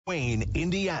Wayne,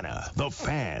 Indiana, The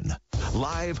Fan.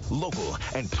 Live, local,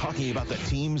 and talking about the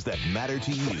teams that matter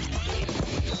to you.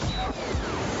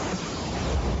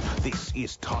 This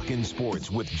is Talkin' Sports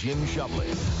with Jim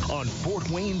Shovlin on Fort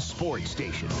Wayne Sports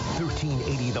Station,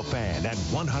 1380 The Fan and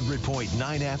 100.9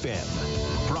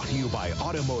 FM. Brought to you by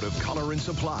Automotive Color and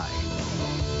Supply.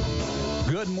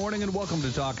 Good morning and welcome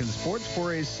to Talkin' Sports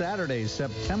for a Saturday,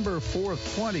 September 4th,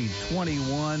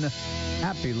 2021.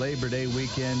 Happy Labor Day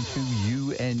weekend to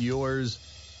you and yours.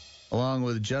 Along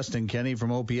with Justin Kenny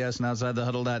from OPS and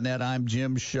OutsideTheHuddle.net, I'm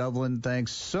Jim Shovlin.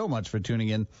 Thanks so much for tuning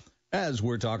in as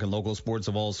we're talking local sports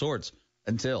of all sorts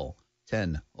until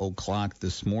 10 o'clock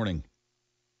this morning.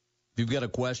 If you've got a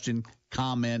question,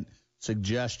 comment,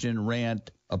 suggestion,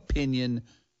 rant, opinion,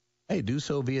 hey, do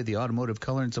so via the Automotive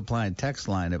Color and Supply text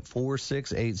line at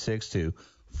 46862.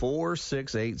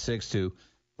 46862.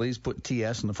 Please put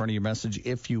TS in the front of your message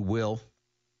if you will,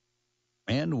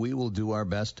 and we will do our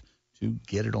best to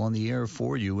get it on the air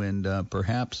for you and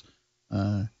perhaps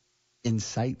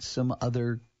incite some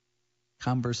other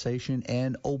conversation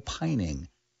and opining.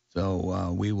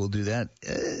 So we will do that,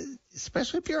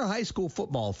 especially if you're a high school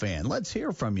football fan. Let's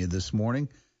hear from you this morning.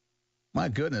 My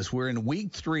goodness, we're in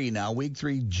week 3 now. Week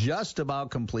 3 just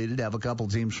about completed. Have a couple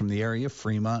teams from the area.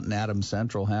 Fremont and Adams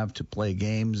Central have to play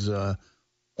games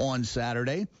on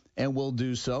Saturday, and we'll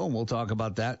do so, and we'll talk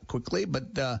about that quickly.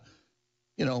 But,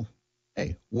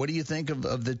 hey, what do you think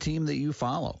of the team that you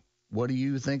follow? What do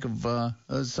you think of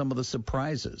some of the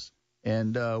surprises?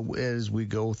 And as we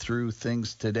go through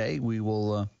things today, we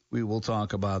will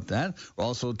talk about that. We'll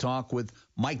also talk with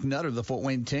Mike Nutter, the Fort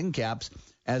Wayne Tin Caps,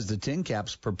 as the Tin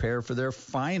Caps prepare for their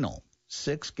final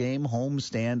 6-game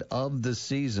homestand of the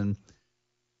season.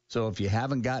 So if you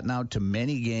haven't gotten out to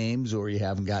many games or you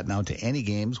haven't gotten out to any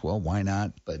games, well, why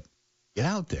not? But get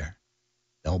out there.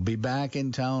 They'll be back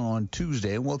in town on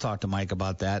Tuesday, and we'll talk to Mike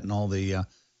about that and all the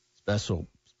special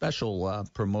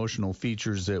promotional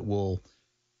features that will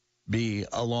be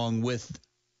along with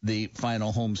the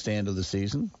final homestand of the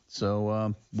season.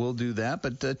 So we'll do that.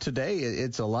 But today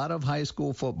it's a lot of high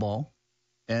school football.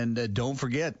 And don't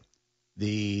forget,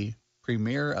 the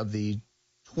premiere of the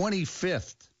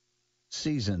 25th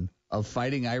season of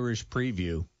Fighting Irish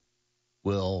Preview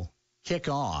will kick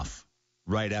off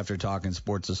right after Talking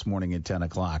Sports this morning at 10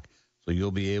 o'clock. So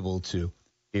you'll be able to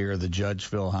hear the Judge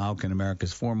Phil Houck and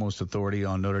America's foremost authority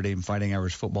on Notre Dame Fighting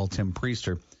Irish football, Tim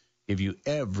Priester, give you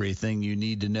everything you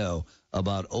need to know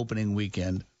about opening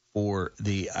weekend for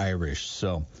the Irish.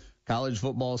 So college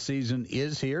football season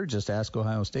is here. Just ask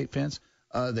Ohio State fans.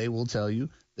 They will tell you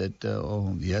that,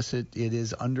 yes, it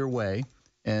is underway.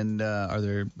 And are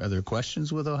there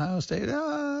questions with Ohio State?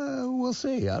 We'll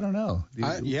see. I don't know.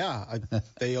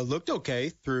 They looked okay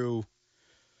through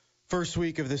first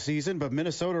week of the season, but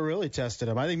Minnesota really tested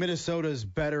them. I think Minnesota's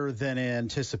better than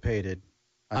anticipated.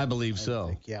 I believe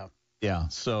so. Yeah.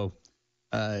 So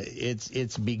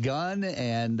it's begun,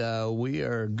 and we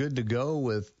are good to go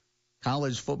with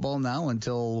college football now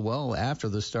until, well, after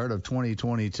the start of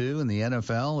 2022, and the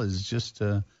NFL is just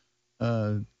a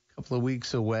couple of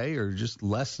weeks away, or just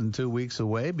less than 2 weeks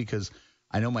away, because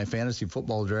I know my fantasy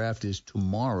football draft is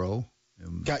tomorrow.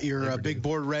 Got your big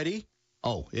board ready?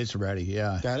 Oh, it's ready,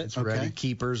 yeah. Got it? It's ready.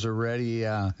 Keepers are ready,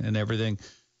 yeah, and everything.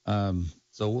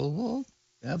 So we'll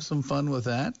have some fun with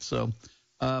that. So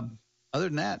other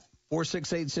than that,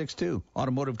 46862,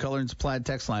 Automotive Color and Supply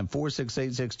text line,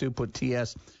 46862. Put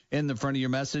TS in the front of your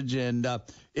message. And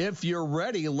if you're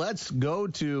ready, let's go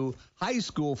to high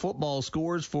school football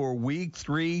scores for week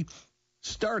 3,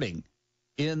 starting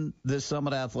in the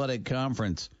Summit Athletic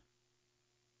Conference.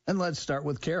 And let's start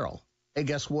with Carroll. Hey,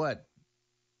 guess what?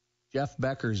 Jeff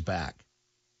Becker's back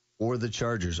for the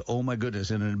Chargers. Oh, my goodness,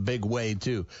 and in a big way,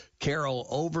 too. Carroll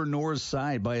over North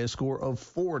Side by a score of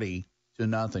 40-0,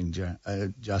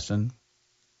 Justin.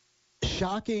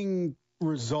 Shocking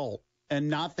result, and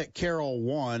not that Carroll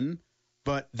won,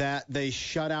 but that they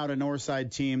shut out a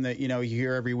Northside team that, you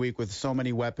hear every week with so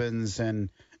many weapons and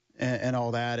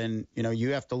all that. And,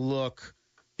 you have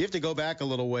to go back a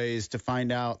little ways to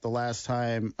find out the last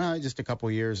time, just a couple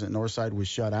years, that Northside was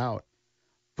shut out.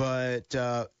 But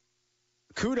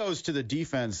kudos to the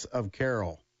defense of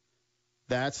Carroll.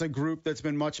 That's a group that's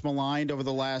been much maligned over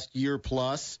the last year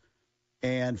plus.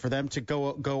 And for them to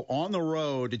go on the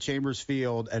road to Chambers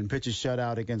Field and pitch a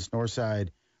shutout against Northside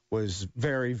was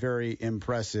very, very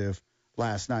impressive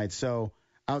last night. So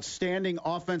outstanding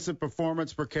offensive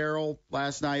performance for Carroll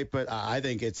last night, but I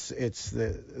think it's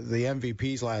the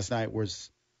MVPs last night was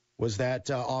that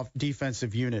off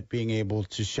defensive unit being able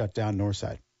to shut down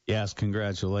Northside. Yes,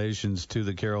 congratulations to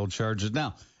the Carroll Chargers.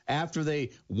 Now, after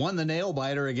they won the nail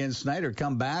biter against Snyder,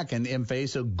 come back and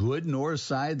face a good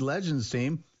Northside Legends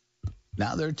team.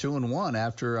 Now they're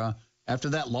 2-1 after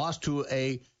that loss to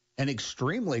an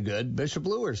extremely good Bishop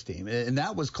Luers team, and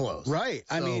that was close. Right.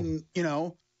 So, I mean,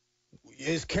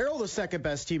 is Carroll the second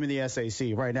best team in the SAC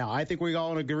right now? I think we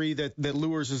all agree that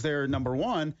Luers is their number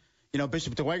one.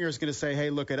 Bishop Dwenger is going to say, hey,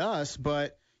 look at us.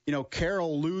 But,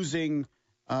 Carroll losing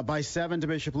by 7 to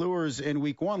Bishop Luers in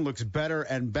week 1 looks better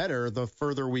and better the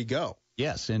further we go.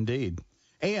 Yes, indeed.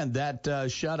 And that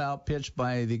shutout pitched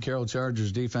by the Carroll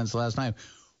Chargers defense last night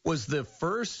was the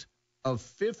first of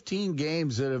 15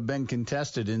 games that have been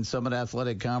contested in Summit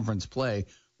Athletic Conference play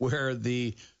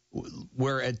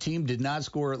where a team did not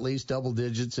score at least double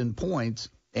digits in points,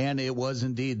 and it was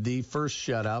indeed the first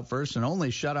and only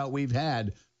shutout we've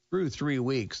had through 3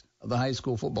 weeks of the high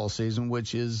school football season,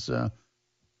 which is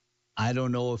I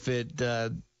don't know if it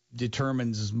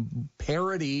determines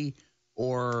parity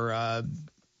or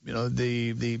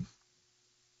the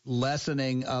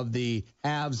lessening of the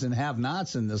haves and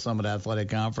have-nots in the Summit Athletic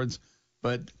Conference,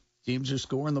 but teams are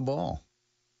scoring the ball.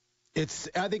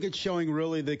 I think it's showing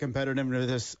really the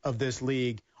competitiveness of this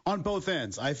league on both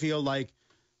ends. I feel like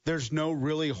there's no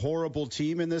really horrible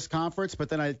team in this conference, but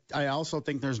then I also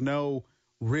think there's no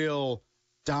real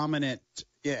dominant,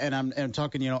 and I'm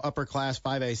talking, upper class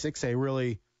 5A, 6A,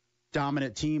 really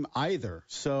dominant team either.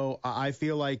 So I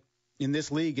feel like in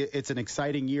this league, it's an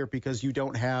exciting year because you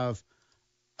don't have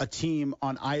a team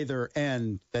on either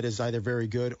end that is either very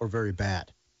good or very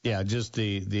bad. Yeah, just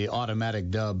the automatic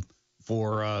dub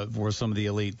for some of the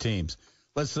elite teams.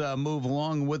 Let's move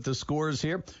along with the scores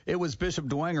here. It was Bishop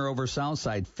Dwenger over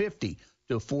Southside,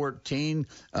 50-14.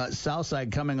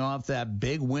 Southside coming off that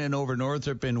big win over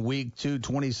Northrop in week 2,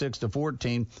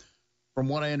 26-14. From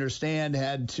what I understand,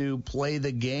 had to play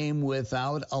the game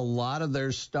without a lot of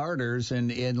their starters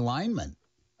in linemen.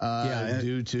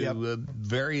 Due to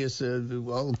various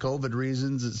COVID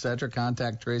reasons, et cetera,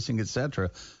 contact tracing, et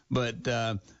cetera. But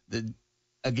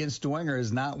against Dwenger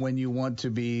is not when you want to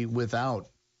be without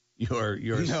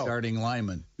your starting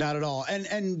lineman. Not at all.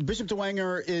 And Bishop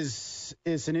Dwenger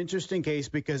is an interesting case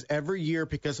because every year,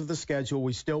 because of the schedule,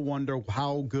 we still wonder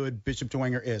how good Bishop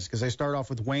Dwenger is, because they start off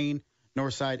with Wayne,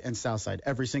 Northside, and Southside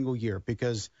every single year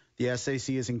because the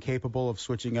SAC is incapable of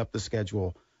switching up the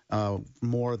schedule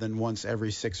more than once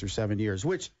every 6 or 7 years,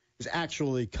 which is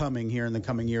actually coming here in the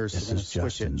coming years. This is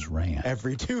Justin's rant.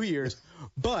 Every 2 years.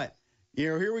 But,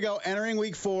 here we go. Entering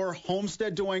week 4,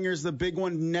 Homestead Dwenger's the big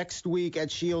one next week at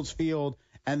Shields Field,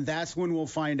 and that's when we'll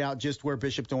find out just where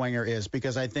Bishop Dwenger is,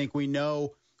 because I think we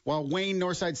know while Wayne,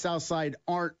 Northside, Southside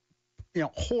aren't,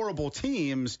 horrible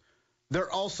teams, they're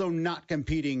also not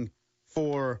competing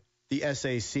for the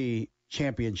SAC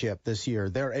championship this year.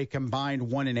 They're a combined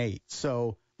 1-8.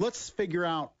 So let's figure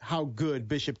out how good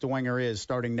Bishop Dwenger is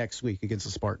starting next week against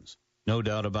the Spartans. No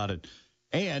doubt about it.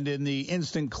 And in the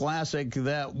instant classic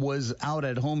that was out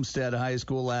at Homestead High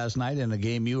School last night in a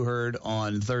game you heard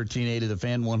on 1380 The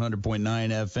Fan, 100.9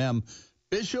 FM,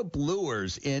 Bishop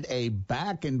Luers in a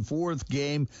back-and-forth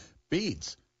game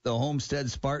beats the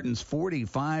Homestead Spartans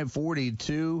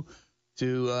 45-42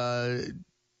 to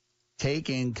take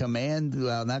in command,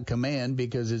 well, not command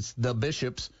because it's the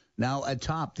Bishops now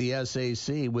atop the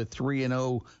SAC with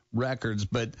 3-0 records.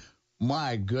 But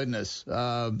my goodness,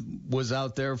 was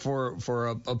out there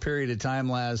for a period of time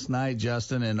last night,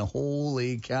 Justin, and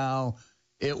holy cow,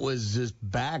 it was just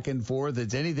back and forth.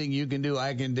 It's anything you can do,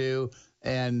 I can do.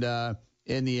 And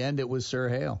in the end, it was Sir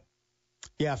Hale.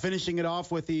 Yeah, finishing it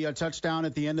off with the touchdown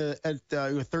at the end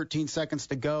with 13 seconds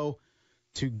to go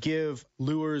to give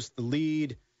Luers the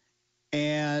lead.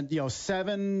 And,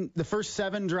 the first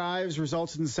 7 drives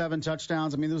resulted in 7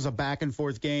 touchdowns. I mean, it was a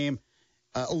back-and-forth game,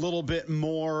 a little bit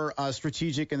more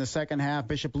strategic in the second half.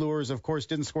 Bishop Luers, of course,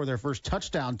 didn't score their first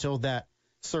touchdown till that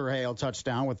Sir Hale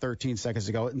touchdown with 13 seconds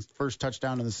to go. First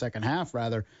touchdown in the second half,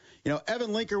 rather.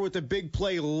 Evan Linker with the big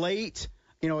play late.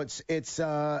 It's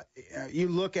you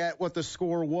look at what the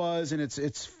score was, and it's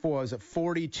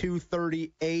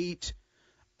 42-38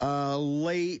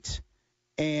 late.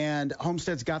 And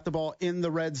Homestead's got the ball in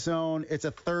the red zone. It's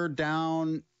a 3rd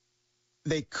down.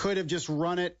 They could have just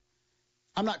run it.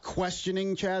 I'm not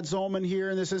questioning Chad Zolman here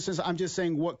in this instance. I'm just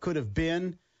saying what could have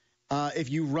been.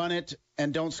 If you run it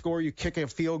and don't score, you kick a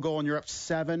field goal and you're up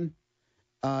 7.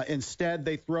 Instead,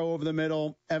 they throw over the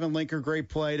middle. Evan Linker, great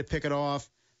play to pick it off.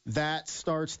 That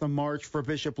starts the march for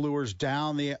Bishop Luers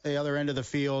down the other end of the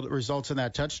field, results in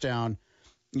that touchdown.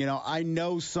 I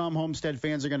know some Homestead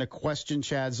fans are going to question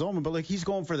Chad Zolman, but he's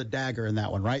going for the dagger in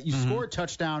that one, right? You score a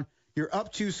touchdown, you're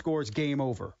up 2 scores, game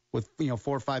over with 4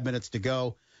 or 5 minutes to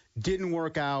go. Didn't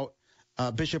work out.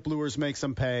 Bishop Luers makes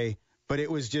them pay, but it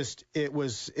was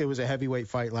a heavyweight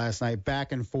fight last night,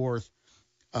 back and forth.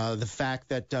 The fact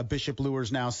that Bishop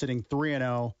Luers now sitting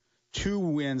 3-0, 2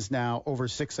 wins now over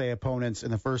 6A opponents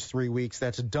in the first 3 weeks.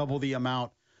 That's double the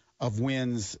amount of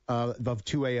wins of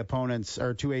 2A opponents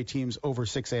or 2A teams over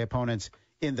 6A opponents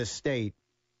in the state,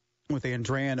 with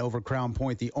Andrean over Crown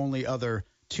Point, the only other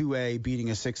 2A beating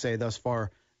a 6A thus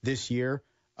far this year.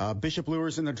 Bishop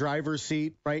Luers in the driver's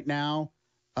seat right now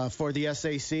for the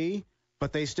SAC,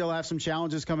 but they still have some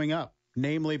challenges coming up,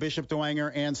 namely Bishop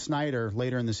Dwenger and Snyder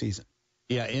later in the season.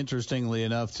 Yeah, interestingly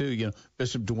enough, too,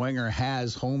 Bishop Dwenger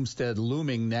has Homestead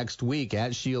looming next week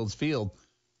at Shields Field,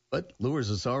 but Luers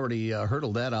has already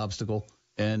hurdled that obstacle.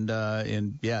 And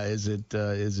yeah, is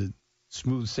it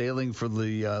smooth sailing for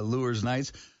the Luers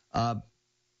Knights? And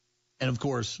of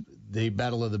course, the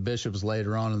Battle of the Bishops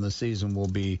later on in the season will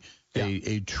be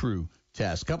a true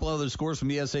test. A couple other scores from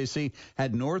the SAC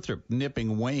had Northrop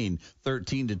nipping Wayne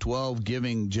 13-12,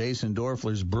 giving Jason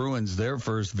Dorfler's Bruins their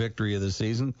first victory of the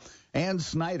season. And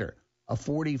Snyder, a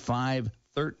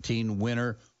 45-13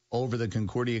 winner over the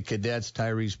Concordia Cadets.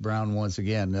 Tyrese Brown once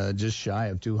again just shy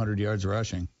of 200 yards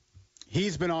rushing.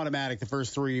 He's been automatic the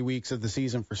first 3 weeks of the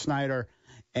season for Snyder.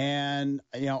 And,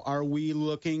 are we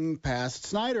looking past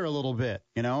Snyder a little bit?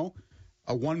 A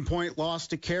 1-point loss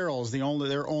to Carroll is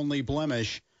their only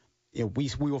blemish. We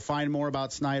will find more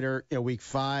about Snyder week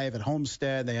 5 at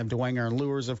Homestead. They have Dwenger and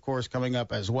Luers, of course, coming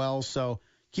up as well. So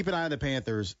keep an eye on the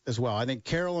Panthers as well. I think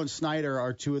Carroll and Snyder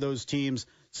are two of those teams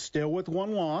still with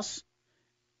 1 loss.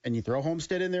 And you throw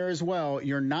Homestead in there as well.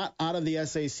 You're not out of the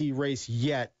SAC race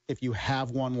yet if you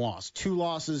have 1 loss. 2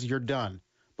 losses, you're done.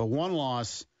 But 1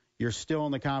 loss, you're still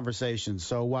in the conversation.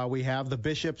 So while we have the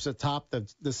Bishops atop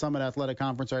the Summit Athletic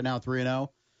Conference right now, 3-0,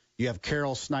 you have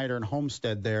Carroll, Snyder, and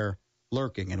Homestead there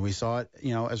lurking. And we saw it,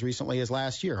 as recently as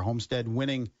last year. Homestead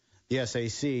winning the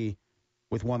SAC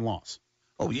with 1 loss.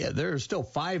 Oh, yeah, there are still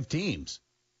 5 teams.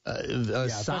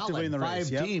 Solid in the 5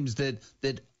 race, yep. teams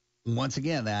that once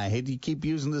again, I hate to keep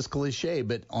using this cliche,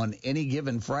 but on any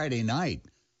given Friday night,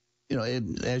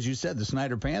 as you said, the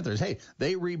Snyder Panthers, hey,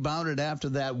 they rebounded after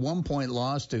that 1-point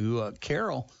loss to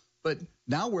Carroll. But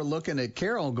now we're looking at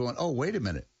Carroll going, oh, wait a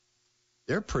minute.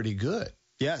 They're pretty good.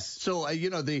 Yes. So,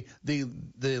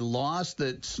 the loss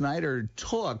that Snyder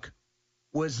took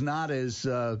was not as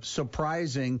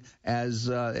surprising as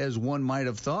one might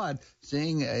have thought,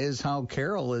 seeing as how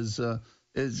Carroll is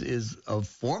a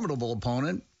formidable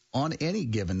opponent on any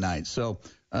given night. So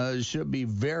it should be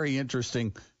very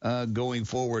interesting going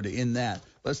forward in that.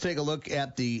 Let's take a look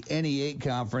at the NE8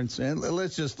 conference, and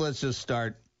let's just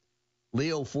start.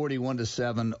 Leo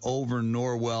 41-7 over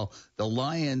Norwell. The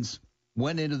Lions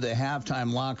went into the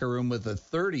halftime locker room with a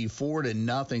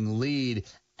 34-0 lead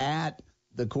at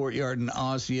the Courtyard in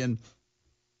Ossian.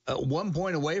 1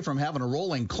 point away from having a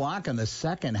rolling clock in the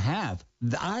second half.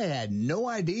 I had no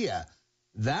idea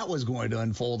that was going to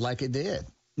unfold like it did.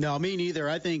 No, me neither.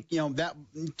 I think, that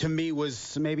to me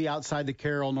was maybe outside the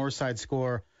Carroll Northside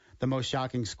score, the most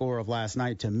shocking score of last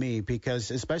night to me,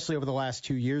 because especially over the last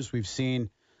 2 years, we've seen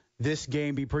this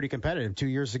game be pretty competitive. 2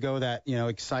 years ago, that,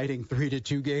 exciting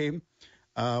 3-2 game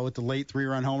with the late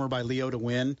 3-run homer by Leo to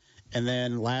win. And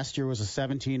then last year was a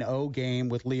 17-0 game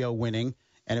with Leo winning,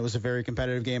 and it was a very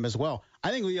competitive game as well.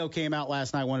 I think Leo came out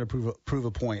last night, wanted to prove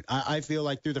a point. I feel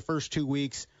like through the first 2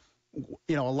 weeks,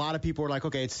 a lot of people were like,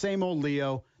 okay, it's same old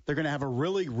Leo. They're going to have a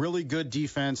really, really good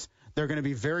defense. They're going to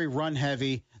be very run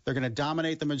heavy. They're going to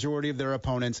dominate the majority of their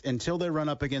opponents until they run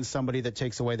up against somebody that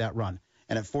takes away that run.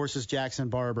 And it forces Jackson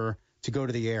Barber to go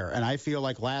to the air. And I feel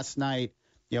like last night,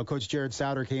 Coach Jared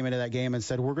Souter came into that game and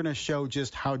said, we're going to show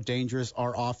just how dangerous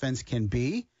our offense can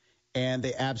be. And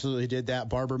they absolutely did that.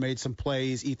 Barber made some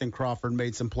plays. Ethan Crawford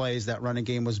made some plays. That running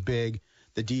game was big.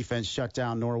 The defense shut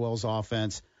down Norwell's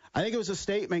offense. I think it was a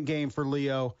statement game for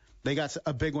Leo. They got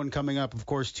a big one coming up, of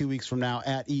course, 2 weeks from now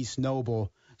at East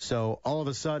Noble. So all of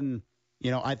a sudden,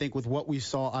 I think with what we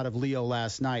saw out of Leo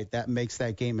last night, that makes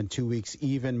that game in 2 weeks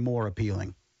even more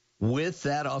appealing. With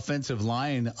that offensive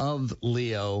line of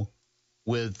Leo,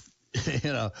 with,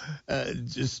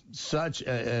 just such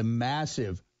a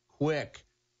massive, quick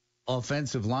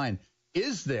offensive line,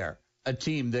 is there a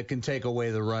team that can take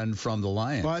away the run from the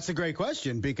Lions? Well, that's a great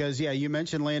question because, you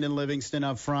mentioned Landon Livingston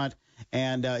up front,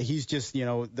 and he's just,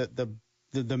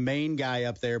 the main guy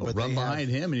up there. But run behind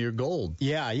him and you're gold.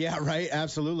 Yeah, right,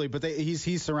 absolutely. But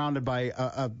he's surrounded by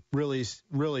a really,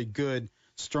 really good,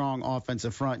 strong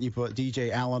offensive front. You put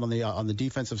DJ Allen on the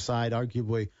defensive side,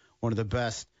 arguably one of the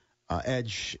best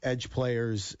edge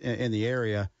players in the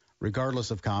area, regardless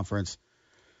of conference.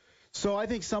 So I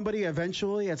think somebody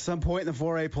eventually, at some point in the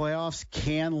 4A playoffs,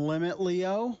 can limit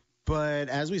Leo. But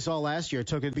as we saw last year,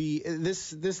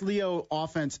 this Leo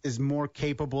offense is more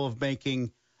capable of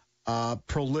making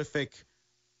prolific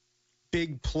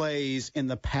big plays in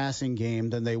the passing game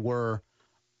than they were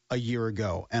a year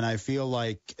ago. And I feel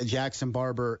like Jackson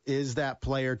Barber is that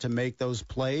player to make those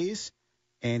plays,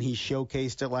 and he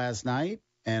showcased it last night.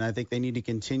 And I think they need to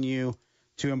continue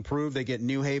to improve. They get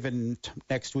New Haven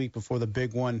next week before the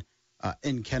big one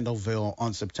in Kendallville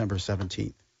on September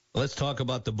 17th. Let's talk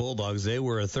about the Bulldogs. They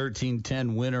were a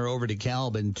 13-10 winner over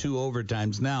DeKalb in 2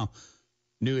 overtimes. Now,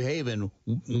 New Haven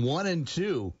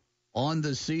 1-2 on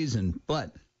the season,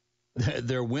 but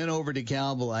their win over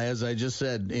DeKalb, as I just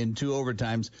said, in 2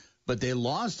 overtimes, but they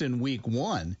lost in week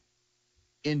 1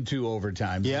 in 2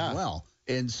 overtimes as well.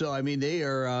 And so, I mean, they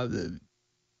are,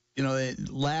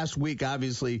 last week,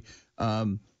 obviously,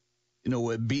 beaten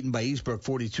by Eastbrook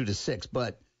 42-6,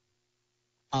 but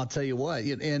I'll tell you what,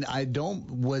 and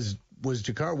was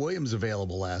Jakar Williams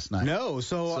available last night? No,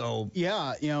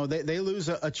 they lose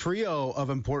a trio of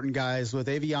important guys with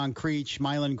Avion Creech,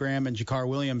 Mylan Graham, and Jakar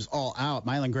Williams all out.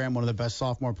 Mylan Graham, one of the best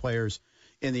sophomore players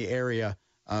in the area,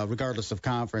 regardless of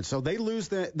conference. So they lose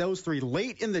those 3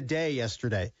 late in the day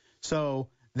yesterday. So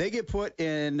they get put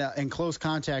in close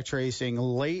contact tracing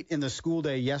late in the school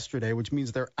day yesterday, which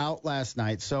means they're out last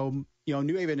night. So,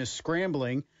 New Haven is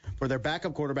scrambling for their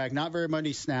backup quarterback, not very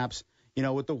many snaps,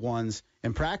 with the ones,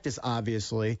 in practice,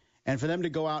 obviously. And for them to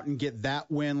go out and get that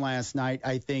win last night,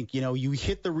 I think, you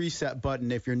hit the reset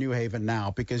button if you're New Haven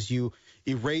now, because you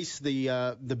erase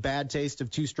the bad taste of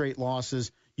 2 straight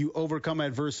losses. You overcome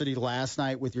adversity last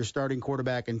night with your starting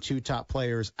quarterback and 2 top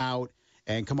players out.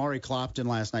 And Kamari Clopton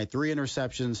last night, 3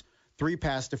 interceptions, 3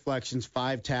 pass deflections,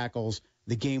 5 tackles,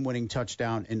 the game-winning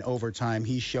touchdown in overtime.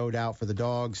 He showed out for the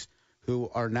Dogs,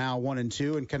 who are now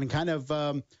 1-2 and can kind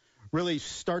of really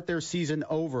start their season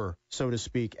over, so to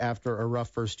speak, after a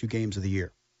rough first 2 games of the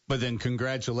year. But then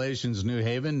congratulations, New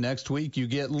Haven. Next week you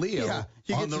get Leo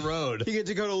on the road. You get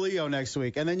to go to Leo next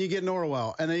week, and then you get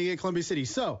Norwell, and then you get Columbia City.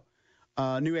 So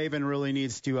New Haven really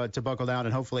needs to buckle down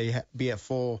and hopefully be at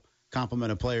full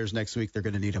complement of players next week. They're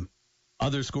going to need them.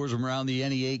 Other scores from around the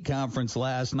NE8 conference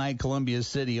last night: Columbia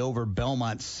City over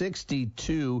Belmont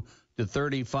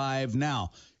 62-35.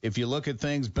 Now, if you look at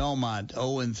things, Belmont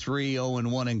 0-3,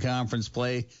 0-1 in conference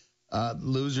play,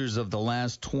 losers of the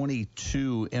last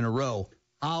 22 in a row.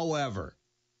 However,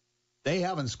 they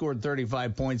haven't scored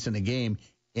 35 points in a game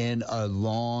in a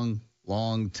long,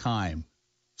 long time.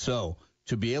 So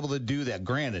to be able to do that,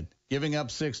 granted, giving up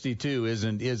 62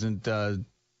 isn't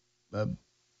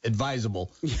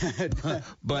advisable,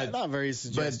 but not very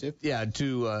suggestive. But,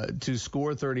 to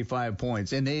score 35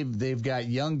 points, and they've got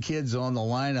young kids on the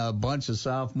line, a bunch of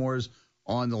sophomores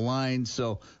on the line.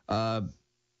 So,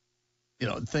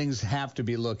 things have to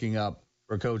be looking up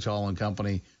for Coach Hall and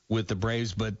company with the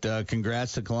Braves. But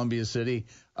congrats to Columbia City.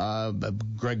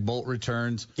 Greg Bolt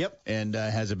returns. Yep, and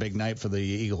has a big night for the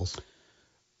Eagles.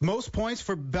 Most points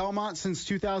for Belmont since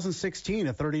 2016,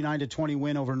 a 39-20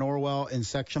 win over Norwell in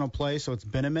sectional play. So it's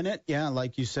been a minute. Yeah,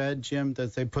 like you said, Jim,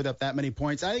 that they put up that many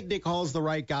points. I think Nick Hall's the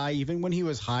right guy. Even when he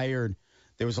was hired,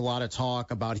 there was a lot of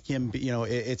talk about him.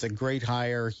 It's a great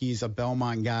hire. He's a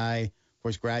Belmont guy. Of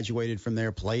course, graduated from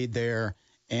there, played there.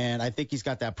 And I think he's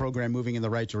got that program moving in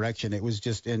the right direction. It was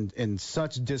just in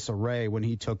such disarray when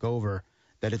he took over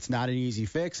that it's not an easy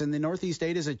fix. And the Northeast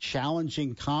 8 is a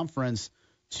challenging conference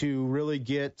to really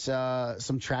get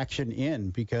some traction in,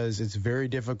 because it's very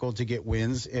difficult to get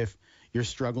wins if you're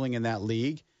struggling in that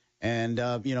league. And,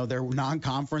 their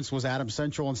non-conference was Adams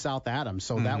Central and South Adams,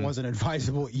 so that wasn't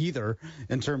advisable either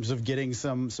in terms of getting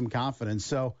some confidence.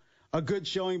 So a good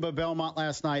showing by Belmont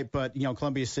last night, but,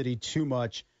 Columbia City too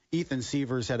much. Ethan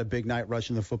Sievers had a big night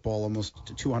rushing the football, almost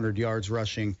 200 yards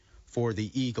rushing for the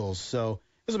Eagles. So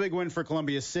it was a big win for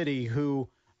Columbia City, who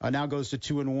now goes to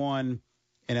 2-1.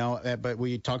 But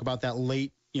we talk about that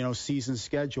late, season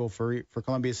schedule for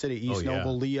Columbia City: East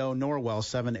Noble, Leo, Norwell,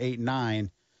 7, 8,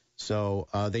 9. So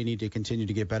they need to continue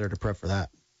to get better to prep for that.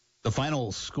 The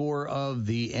final score of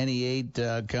the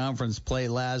NE8 conference play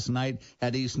last night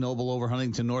had East Noble over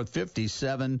Huntington North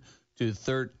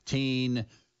 57-13.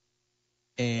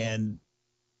 And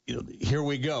here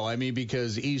we go. I mean,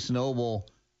 because East Noble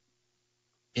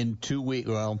in 2 weeks,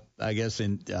 well, I guess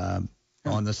on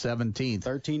the 17th.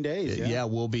 13 days, yeah.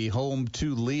 We'll be home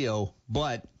to Leo.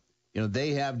 But,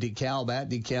 they have DeKalb at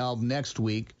DeKalb next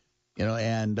week,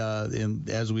 and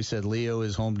as we said, Leo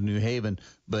is home to New Haven.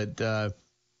 But,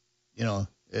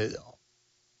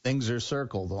 things are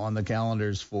circled on the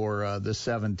calendars for the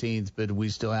 17th, but we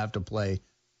still have to play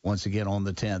once again on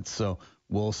the 10th. So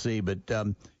we'll see. But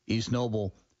East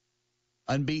Noble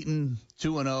unbeaten,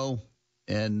 2-0,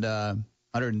 and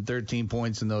 113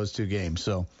 points in those 2 games.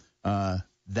 So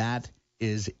that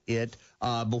is it.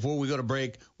 Before we go to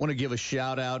break, I want to give a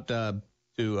shout-out to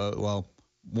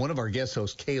one of our guest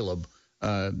hosts, Caleb.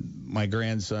 My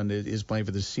grandson is playing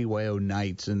for the CYO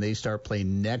Knights, and they start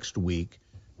playing next week.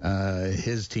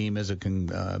 His team is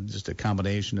just a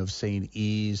combination of St.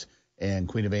 E's and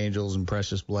Queen of Angels and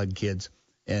Precious Blood kids,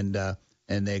 and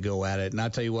they go at it. And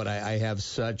I'll tell you what, I have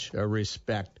such a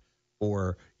respect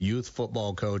for youth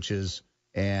football coaches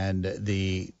and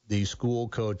the school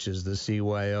coaches, the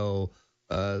CYO,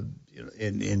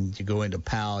 and you go into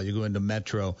PAL, you go into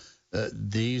Metro.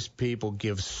 These people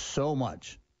give so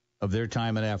much of their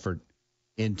time and effort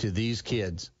into these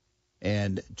kids,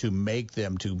 and to get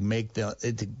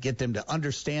them to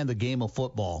understand the game of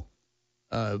football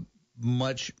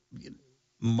much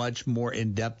more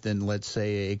in depth than, let's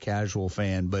say, a casual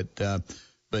fan. But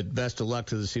best of luck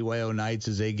to the CYO Knights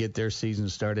as they get their season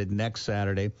started next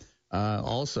Saturday.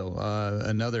 Also,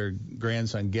 another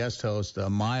grandson guest host,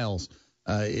 Miles,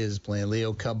 is playing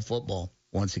Leo Cub football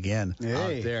once again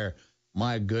out there.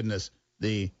 My goodness,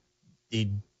 the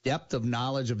depth of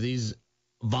knowledge of these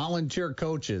volunteer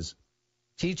coaches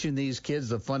teaching these kids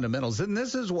the fundamentals. And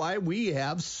this is why we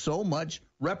have so much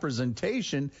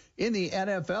representation in the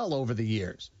NFL over the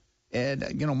years. And,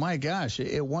 my gosh,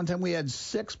 at one time we had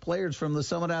 6 players from the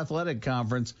Summit Athletic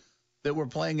Conference that were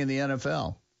playing in the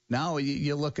NFL. Now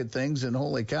you look at things and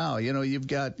holy cow, you've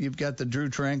got the Drew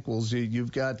Tranquils,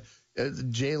 you've got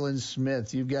Jalen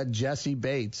Smith, you've got Jesse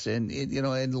Bates, and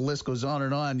the list goes on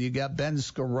and on. You got Ben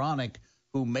Skoranek,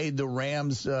 who made the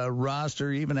Rams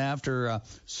roster even after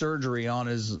surgery on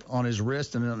his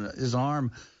wrist and his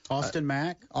arm. Austin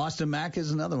Mack. Austin Mack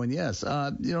is another one. Yes.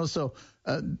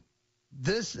 That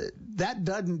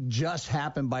doesn't just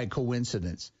happen by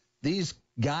coincidence. These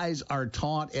guys are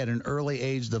taught at an early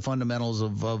age the fundamentals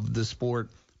of the sport,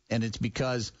 and it's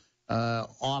because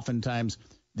oftentimes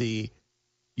the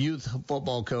youth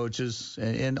football coaches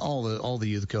and all the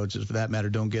youth coaches, for that matter,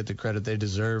 don't get the credit they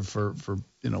deserve for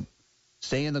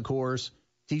staying the course,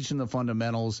 teaching the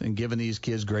fundamentals, and giving these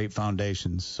kids great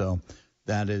foundations. So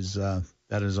that is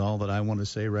all that I want to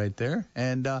say right there.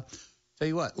 And tell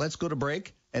you what, let's go to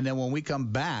break, and then when we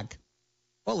come back,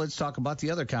 well, let's talk about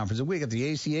the other conferences. We got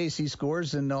the ACAC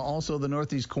scores and also the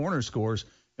Northeast Corner scores,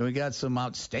 and we got some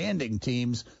outstanding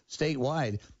teams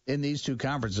statewide in these 2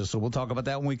 conferences. So we'll talk about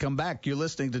that when we come back. You're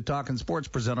listening to Talkin' Sports,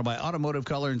 presented by Automotive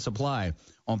Color and Supply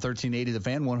on 1380 The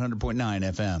Fan, 100.9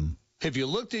 FM. Have you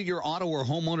looked at your auto or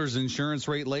homeowner's insurance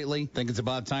rate lately? Think it's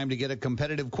about time to get a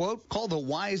competitive quote? Call the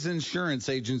Wise Insurance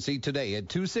Agency today at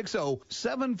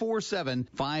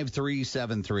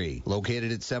 260-747-5373.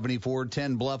 Located at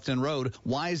 7410 Bluffton Road,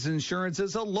 Wise Insurance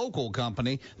is a local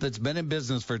company that's been in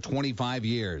business for 25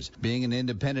 years. Being an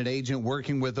independent agent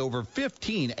working with over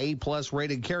 15 A-plus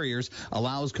rated carriers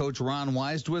allows Coach Ron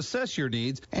Wise to assess your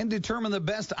needs and determine the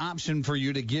best option for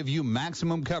you to give you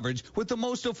maximum coverage with the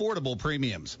most affordable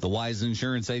premiums. The Wise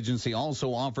Insurance Agency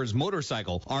also offers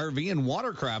motorcycle, RV, and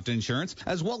watercraft insurance,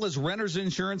 as well as renter's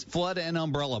insurance, flood, and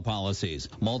umbrella policies.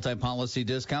 Multi-policy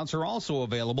discounts are also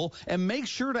available, and make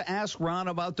sure to ask Ron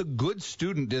about the good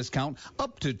student discount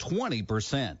up to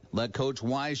 20%. Let Coach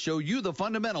Wise show you the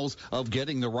fundamentals of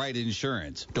getting the right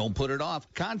insurance. Don't put it off.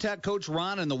 Contact Coach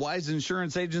Ron and the Wise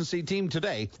Insurance Agency team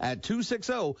today at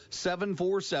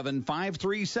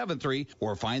 260-747-5373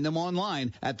 or find them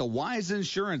online at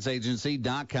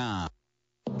thewiseinsuranceagency.com.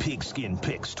 Pigskin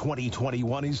Picks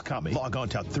 2021 is coming. Log on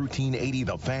to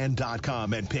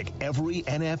 1380thefan.com and pick every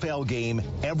NFL game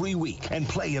every week and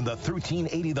play in the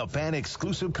 1380 The Fan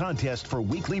exclusive contest for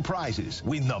weekly prizes.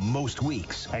 Win the most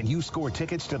weeks, and you score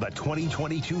tickets to the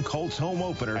 2022 Colts home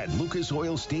opener at Lucas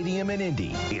Oil Stadium in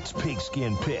Indy. It's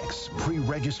Pigskin Picks.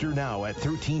 Pre-register now at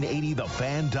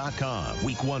 1380thefan.com.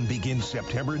 Week 1 begins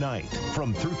September 9th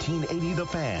from 1380 The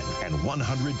Fan and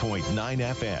 100.9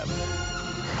 FM.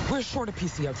 We're short of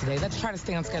PCO today. Let's try to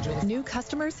stay on schedule. New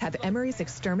customers have Emery's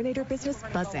exterminator business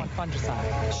buzzing.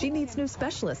 Fungicide. She needs new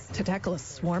specialists to tackle a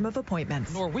swarm of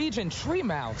appointments. Norwegian tree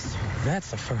mouse.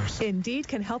 That's a first. Indeed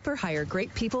can help her hire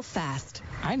great people fast.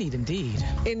 I need Indeed.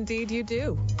 Indeed you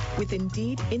do. With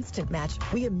Indeed Instant Match,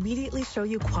 we immediately show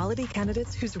you quality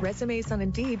candidates whose resumes on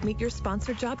Indeed meet your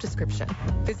sponsored job description.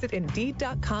 Visit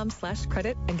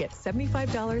Indeed.com/credit and get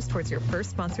 $75 towards your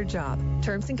first sponsored job.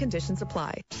 Terms and conditions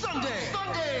apply. Sunday!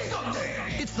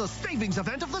 It's the savings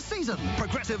event of the season.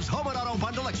 Progressive's Home and Auto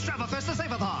Bundle Extravafesta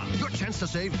Save-a-thon. Your chance to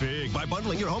save big by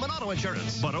bundling your home and auto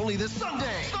insurance. But only this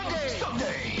Sunday.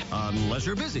 Unless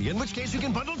you're busy, in which case you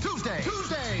can bundle Tuesday.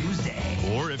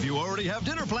 Or if you already have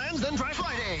dinner plans, then try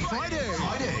Friday.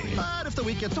 But if the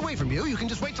week gets away from you, you can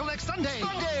just wait till next Sunday.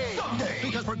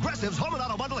 Because Progressive's Home and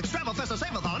Auto Bundle Extrava Festa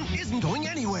Save-a-thon isn't going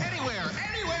anywhere.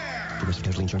 Progressive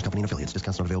Casualty Insurance Company and affiliates.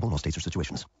 Discounts not available in all states or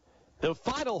situations. The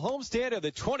final homestand of the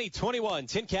 2021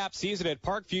 TinCap season at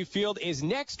Parkview Field is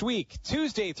next week,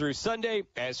 Tuesday through Sunday,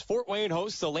 as Fort Wayne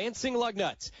hosts the Lansing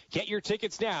Lugnuts. Get your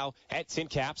tickets now at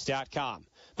tincaps.com.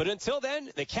 But until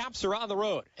then, the Caps are on the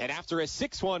road. And after a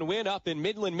 6-1 win up in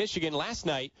Midland, Michigan last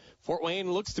night, Fort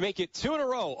Wayne looks to make it 2 in a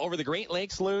row over the Great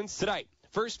Lakes Loons tonight.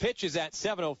 First pitch is at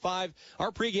 7:05.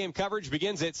 Our pregame coverage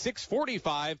begins at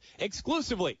 6:45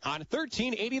 exclusively on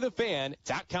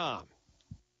 1380thefan.com.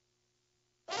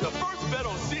 The first bet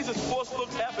on Caesars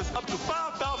Sportsbook app is up to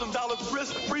 $5,000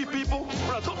 risk-free, people.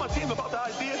 When I told my team about the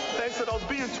idea, they said I was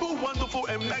being too wonderful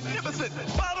and magnificent.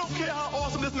 But I don't care how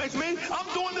awesome this makes me.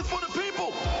 I'm doing this for the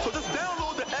people. So just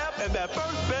download the app, and that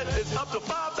first bet is up to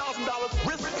 $5,000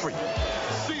 risk-free.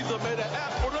 Caesar made an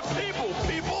app for the people.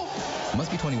 Must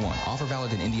be 21. Offer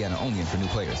valid in Indiana only and for new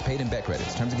players. Paid in bet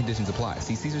credits. Terms and conditions apply.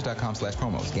 See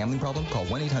Caesars.com/promos. Gambling problem? Call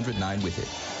 1-800-9-WITH-IT.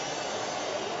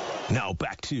 Now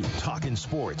back to Talkin'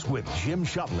 Sports with Jim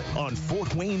Shovlin on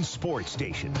Fort Wayne Sports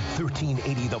Station,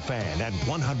 1380 The Fan and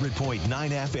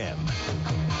 100.9 FM.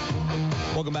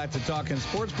 Welcome back to Talkin'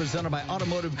 Sports, presented by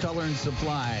Automotive Color and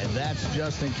Supply. That's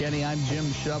Justin Kenny. I'm Jim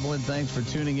Shovlin. Thanks for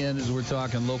tuning in as we're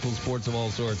talking local sports of all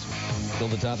sorts till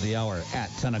the top of the hour at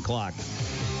 10 o'clock.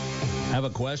 Have a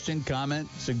question, comment,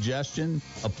 suggestion,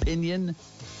 opinion?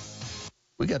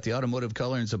 We got the Automotive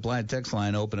Color and Supply text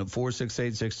line open at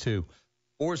 46862.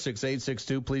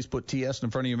 46862. Please put TS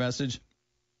in front of your message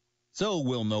so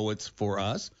we'll know it's for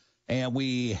us. And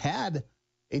we had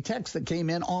a text that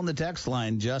came in on the text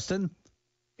line, Justin,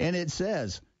 and it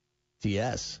says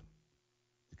TS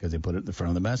because they put it in the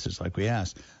front of the message like we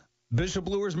asked. Bishop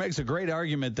Luers makes a great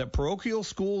argument that parochial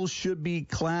schools should be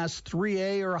class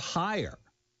 3A or higher.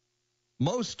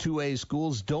 Most 2A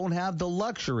schools don't have the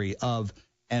luxury of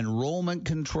enrollment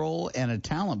control and a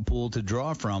talent pool to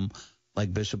draw from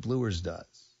like Bishop Luers does.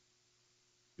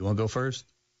 You want to go first?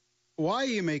 Why are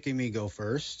you making me go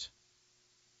first?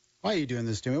 Why are you doing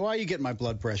this to me? Why are you getting my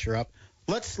blood pressure up?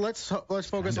 Let's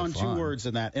focus on two words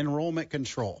in that: enrollment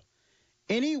control.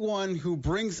 Anyone who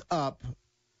brings up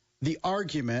the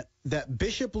argument that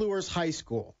Bishop Luers High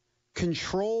School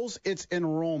controls its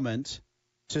enrollment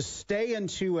to stay in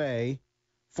 2A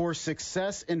for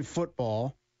success in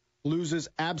football loses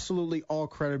absolutely all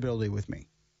credibility with me.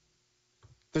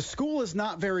 The school is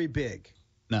not very big.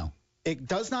 No. It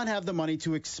does not have the money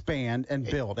to expand and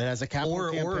build. It has a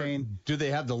capital campaign. Or do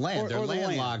they have the land? They're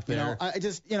landlocked there.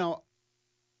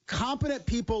 Competent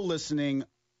people listening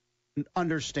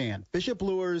understand. Bishop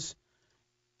Luers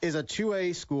is a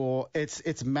 2A school. It's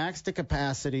maxed to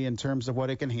capacity in terms of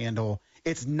what it can handle.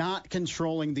 It's not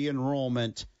controlling the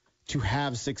enrollment to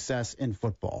have success in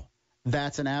football.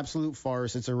 That's an absolute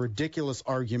farce. It's a ridiculous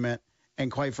argument,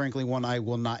 and quite frankly, one I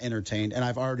will not entertain, and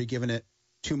I've already given it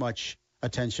too much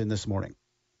attention this morning.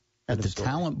 But the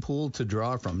talent pool to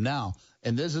draw from. Now,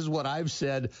 and this is what I've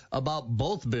said about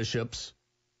both bishops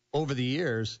over the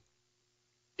years,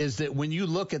 is that when you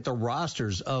look at the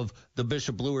rosters of the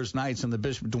Bishop Luers Knights and the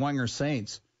Bishop Dwenger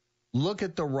Saints, look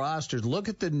at the rosters, look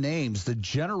at the names, the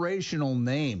generational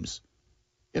names.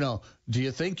 Do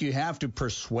you think you have to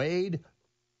persuade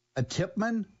a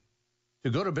Tipman to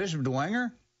go to Bishop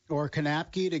Dwenger? Or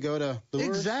Kanapke to go to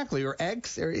Luers? Exactly, or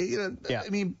X. I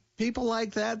mean, people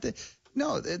like that.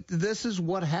 No, this is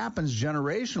what happens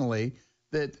generationally,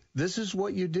 that this is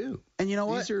what you do. And you know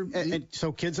what?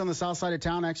 So kids on the south side of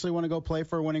town actually want to go play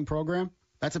for a winning program?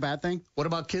 That's a bad thing? What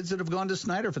about kids that have gone to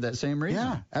Snyder for that same reason?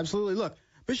 Yeah, absolutely. Look,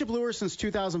 Bishop Luers since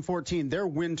 2014, their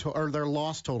their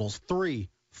loss totals 3,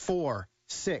 4,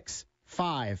 6,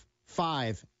 5,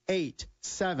 5, 8,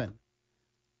 7.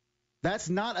 That's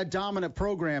not a dominant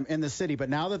program in the city, but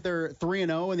now that they're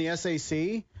 3-0 in the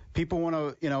SAC, people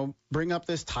want to, bring up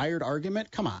this tired argument.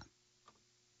 Come on.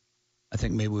 I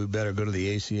think maybe we better go to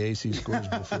the ACAC scores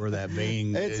before that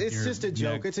being. It's just a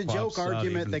joke. It's a joke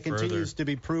argument that continues to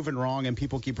be proven wrong, and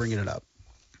people keep bringing it up.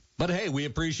 But hey, we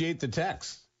appreciate the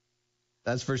text.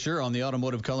 That's for sure on the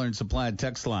Automotive Color and Supply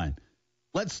text line.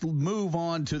 Let's move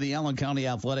on to the Allen County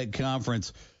Athletic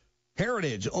Conference.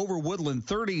 Heritage over Woodland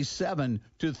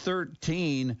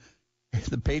 37-13.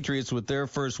 The Patriots with their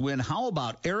first win. How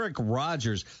about Eric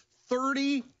Rogers?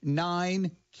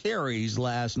 39 carries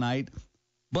last night.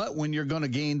 But when you're going to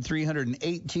gain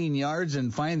 318 yards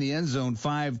and find the end zone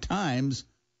 5 times,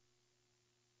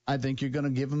 I think you're going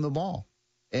to give him the ball.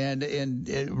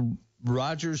 And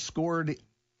Rogers scored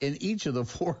in each of the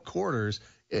 4 quarters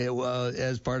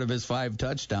as part of his 5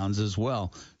 touchdowns as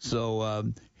well.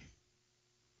 So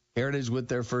Heritage with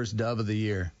their first dub of the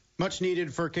year. Much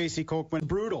needed for Casey Kolkman.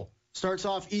 Brutal. Starts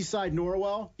off Eastside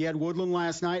Norwell. You had Woodland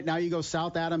last night. Now you go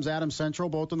South Adams, Adams Central,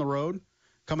 both on the road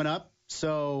coming up.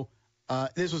 So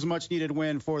this was a much needed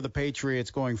win for the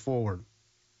Patriots going forward.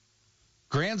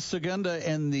 Grant Segunda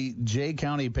and the Jay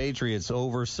County Patriots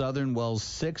over Southern Wells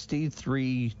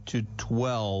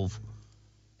 63-12.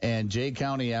 And Jay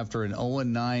County, after an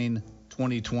 0-9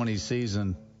 2020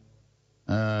 season,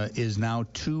 is now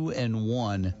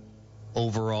 2-1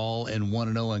 overall and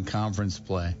 1-0 in conference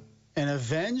play. And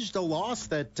avenged a loss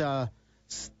that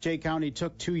Jay County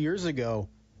took 2 years ago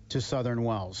to Southern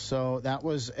Wells. So that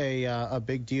was a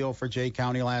big deal for Jay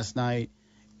County last night.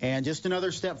 And just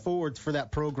another step forward for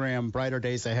that program. Brighter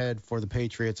days ahead for the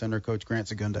Patriots under Coach Grant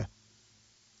Segunda.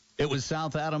 It was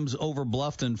South Adams over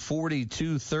Bluffton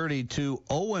 42-32.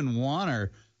 Owen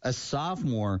Warner, a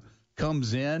sophomore,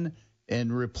 comes in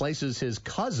and replaces his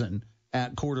cousin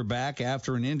at quarterback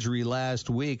after an injury last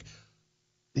week.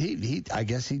 I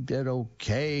guess he did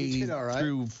okay. He did all right.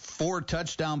 Threw 4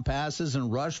 touchdown passes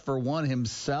and rushed for 1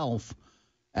 himself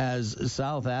as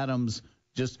South Adams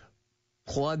just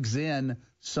plugs in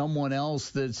someone else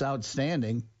that's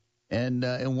outstanding. And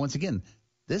once again,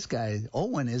 this guy,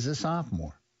 Owen, is a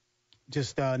sophomore.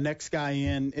 Just next guy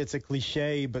in, it's a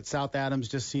cliche, but South Adams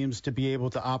just seems to be able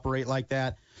to operate like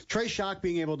that. Trey Schock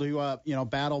being able to,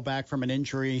 battle back from an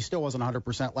injury. He still wasn't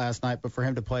 100% last night, but for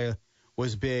him to play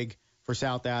was big for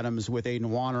South Adams with Aiden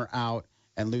Warner out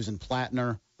and losing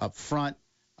Plattner up front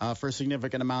for a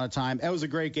significant amount of time. It was a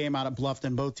great game out of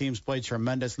Bluffton. Both teams played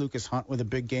tremendous. Lucas Hunt with a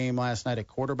big game last night at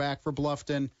quarterback for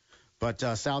Bluffton, but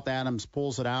South Adams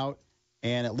pulls it out.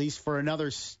 And at least for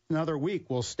another week,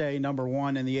 will stay number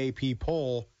 1 in the AP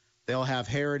poll. They'll have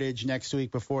Heritage next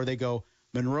week before they go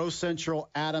Monroe Central,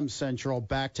 Adams Central,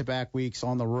 back-to-back weeks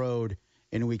on the road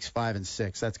in weeks 5 and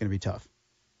 6. That's going to be tough.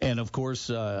 And, of course,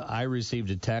 I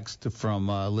received a text from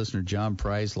listener John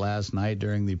Price last night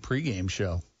during the pregame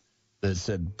show that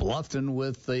said, Bluffton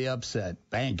with the upset.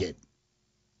 Bank it.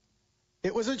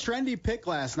 It was a trendy pick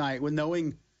last night with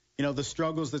knowing – the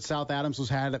struggles that South Adams was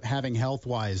having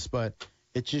health-wise, but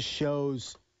it just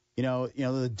shows,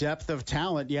 the depth of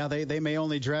talent. Yeah, they may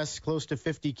only dress close to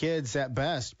 50 kids at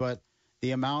best, but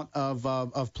the amount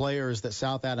of players that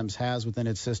South Adams has within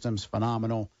its system is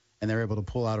phenomenal, and they're able to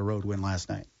pull out a road win last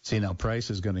night. See, now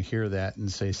Price is going to hear that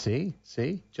and say, see,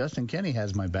 Justin Kenny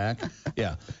has my back.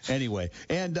 Yeah, anyway.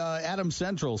 And Adams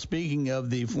Central, speaking of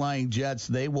the Flying Jets,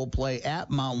 they will play at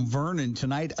Mount Vernon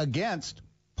tonight against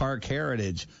Park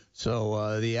Heritage.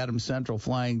 So the Adams Central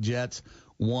Flying Jets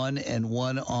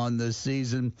 1-1 on the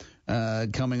season,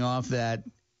 coming off that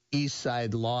East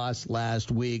Side loss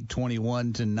last week,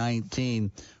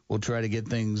 21-19. We'll try to get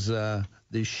things the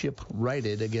ship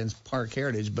righted against Park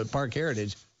Heritage, but Park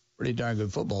Heritage, pretty darn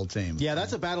good football team. Yeah,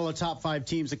 that's a battle of top 5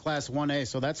 teams in Class 1A,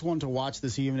 so that's one to watch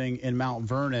this evening in Mount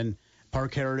Vernon,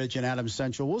 Park Heritage and Adams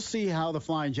Central. We'll see how the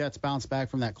Flying Jets bounce back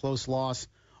from that close loss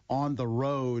on the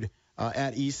road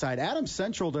at Eastside. Adams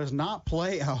Central does not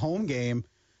play a home game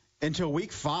until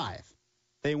week 5.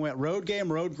 They went road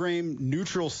game,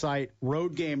 neutral site,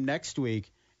 road game next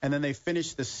week, and then they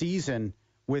finished the season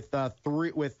with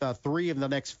three of the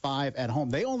next 5 at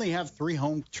home. They only have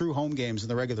 3 true home games in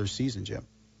the regular season, Jim.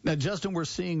 Now, Justin, we're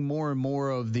seeing more and more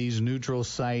of these neutral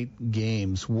site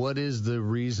games. What is the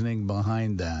reasoning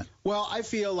behind that? Well, I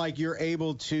feel like you're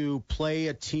able to play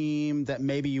a team that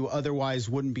maybe you otherwise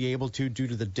wouldn't be able to due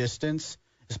to the distance,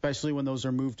 especially when those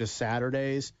are moved to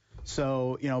Saturdays.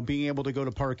 So, being able to go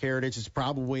to Park Heritage is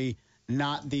probably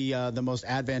not the most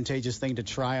advantageous thing to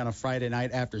try on a Friday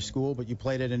night after school, but you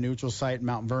played at a neutral site in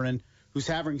Mount Vernon, who's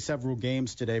having several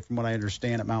games today, from what I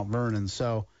understand, at Mount Vernon.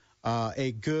 So,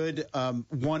 a good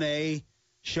 1A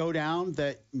showdown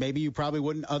that maybe you probably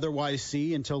wouldn't otherwise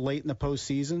see until late in the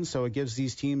postseason. So it gives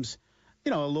these teams,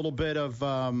 a little bit of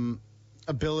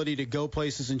ability to go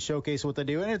places and showcase what they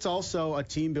do. And it's also a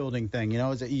team-building thing,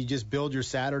 is that you just build your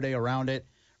Saturday around it.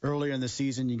 Earlier in the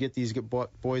season, you get these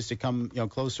boys to come,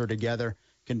 closer together,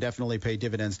 can definitely pay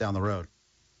dividends down the road.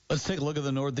 Let's take a look at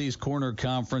the Northeast Corner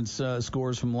Conference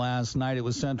scores from last night. It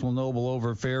was Central Noble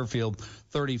over Fairfield,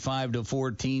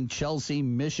 35-14. Chelsea,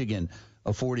 Michigan,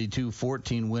 a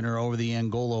 42-14 winner over the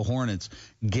Angola Hornets.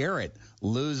 Garrett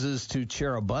loses to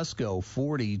Cherubusco,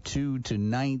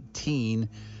 42-19.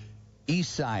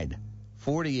 Eastside,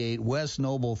 48. West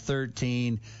Noble,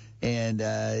 13. And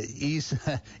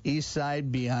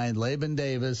Eastside behind Laban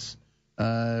Davis.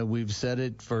 We've said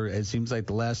it for, it seems like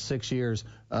the last 6 years,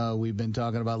 we've been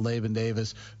talking about Laban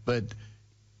Davis, but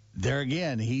there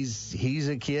again, he's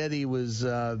a kid. He was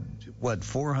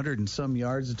 400 and some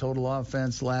yards of total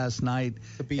offense last night,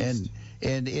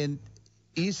 and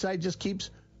Eastside just keeps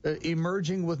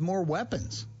emerging with more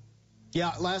weapons.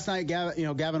 Yeah, last night,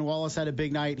 Gavin Wallace had a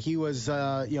big night. He was,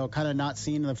 kind of not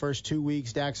seen in the first 2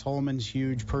 weeks. Dax Holman's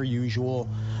huge per usual.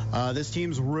 This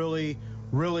team's really,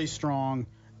 really strong.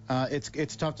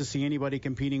 It's tough to see anybody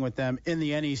competing with them in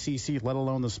the NECC, let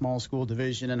alone the small school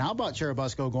division. And how about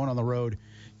Churubusco going on the road,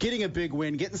 getting a big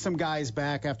win, getting some guys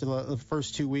back after the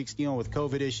first 2 weeks dealing with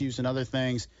COVID issues and other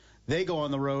things. They go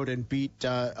on the road and beat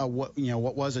what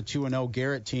was a 2-0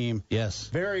 Garrett team. Yes,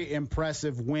 very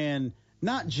impressive win.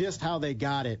 Not just how they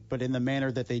got it, but in the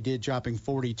manner that they did, dropping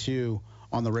 42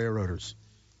 on the Railroaders.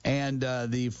 And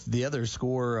the other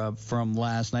score from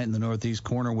last night in the northeast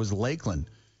corner was Lakeland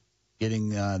getting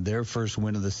their first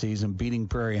win of the season, beating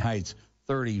Prairie Heights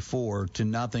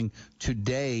 34-0.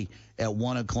 Today at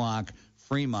 1 o'clock,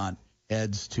 Fremont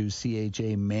heads to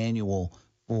CHA Manual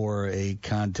for a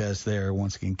contest there.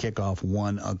 Once again, kickoff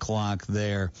 1 o'clock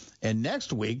there. And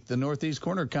next week, the Northeast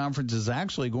Corner Conference is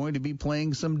actually going to be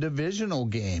playing some divisional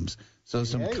games. So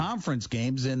some conference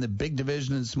games in the big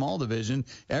division and small division.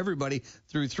 Everybody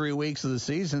through 3 weeks of the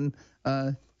season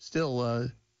still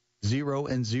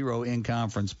 0-0 in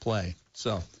conference play.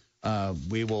 So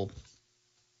we will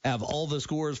have all the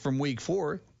scores from week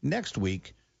 4 next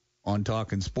week on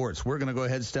Talking Sports. We're going to go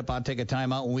ahead and step out, take a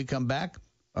timeout. When we come back,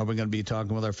 we're going to be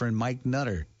talking with our friend Mike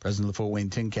Nutter, president of the Fort Wayne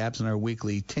Tin Caps, in our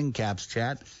weekly Tin Caps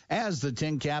chat as the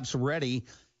Tin Caps ready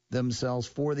themselves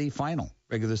for the final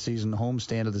regular season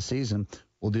homestand of the season.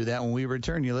 We'll do that when we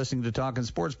return. You're listening to Talking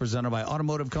Sports, presented by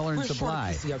Automotive Color and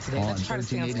Supply on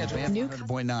 1380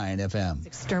 100.9 FM.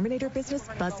 Exterminator business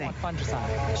buzzing.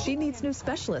 She needs new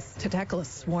specialists to tackle a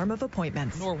swarm of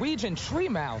appointments. Norwegian tree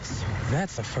mouse.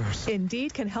 That's a first.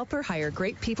 Indeed can help her hire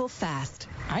great people fast.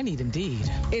 I need Indeed.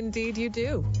 Indeed you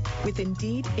do. With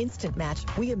Indeed Instant Match,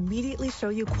 we immediately show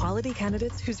you quality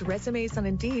candidates whose resumes on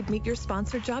Indeed meet your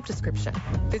sponsored job description.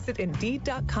 Visit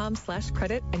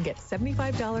Indeed.com/credit and get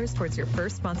 $75 towards your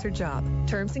first sponsored job.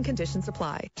 Terms and conditions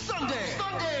apply. Sunday!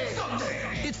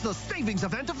 It's the savings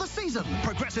event of the season.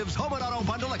 Progressive's Home and Auto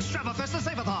Bundle Extravafesta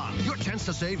Save-a-thon. Your chance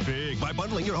to save big by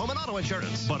bundling your home and auto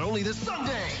insurance. But only this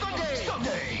Sunday.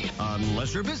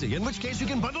 Unless you're busy, in which case you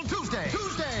can bundle Tuesday.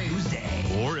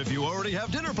 Or if you already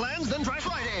have dinner plans, then try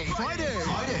Friday.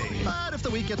 But if the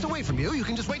week gets away from you, you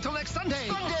can just wait till next Sunday.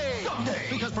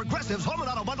 Because Progressive's Home and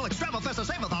Auto Bundle Extravafesta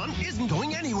Save-a-thon isn't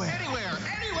going anywhere.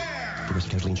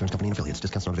 Progressive Casualty Insurance Company and affiliates.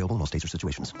 Discounts not available in all states or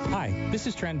situations. Hi, this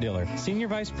is Trent Diller, Senior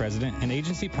Vice President and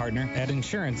Agency Partner at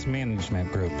Insurance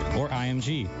Management Group, or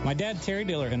IMG. My dad, Terry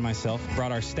Diller, and myself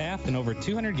brought our staff and over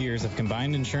 200 years of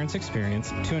combined insurance experience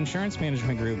to Insurance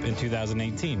Management Group in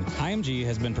 2018. IMG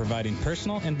has been providing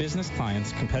personal and business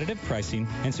clients competitive pricing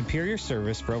and superior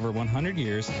service for over 100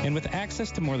 years, and with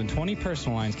access to more than 20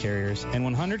 personal lines carriers and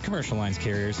 100 commercial lines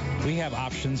carriers, we have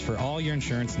options for all your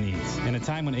insurance needs. In a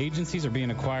time when agencies are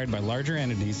being acquired by larger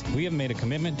entities, we have made a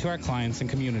commitment to our clients and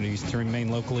communities to remain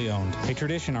locally owned, a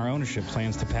tradition our ownership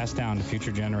plans to pass down to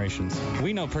future generations.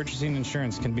 We know purchasing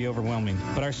insurance can be overwhelming,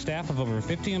 but our staff of over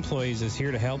 50 employees is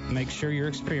here to help make sure your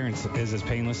experience is as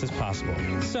painless as possible.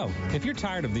 So, if you're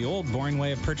tired of the old, boring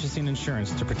way of purchasing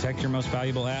insurance to protect your most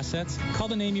valuable assets, call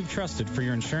the name you've trusted for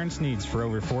your insurance needs for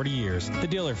over 40 years, the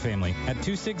Diller family, at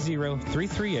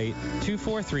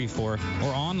 260-338-2434 or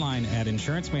online at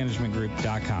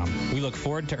insurancemanagementgroup.com. We look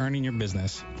forward to earning your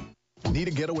business. Need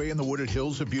a getaway in the wooded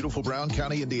hills of beautiful Brown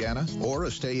County, Indiana? Or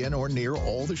a stay in or near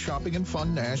all the shopping and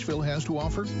fun Nashville has to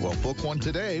offer? Well, book one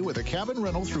today with a cabin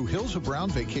rental through Hills of Brown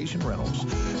Vacation Rentals.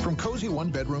 From cozy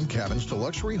one-bedroom cabins to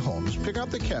luxury homes, pick out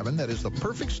the cabin that is the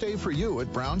perfect stay for you at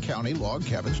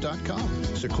BrownCountyLogCabins.com.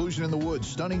 Seclusion in the woods,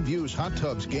 stunning views, hot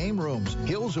tubs, game rooms.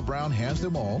 Hills of Brown has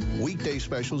them all. Weekday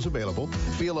specials available.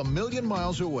 Feel a million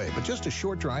miles away, but just a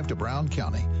short drive to Brown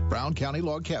County.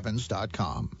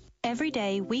 BrownCountyLogCabins.com. Every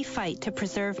day, we fight to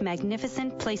preserve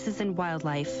magnificent places and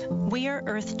wildlife. We are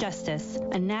Earth Justice,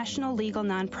 a national legal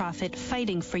nonprofit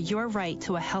fighting for your right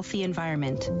to a healthy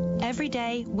environment. Every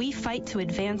day, we fight to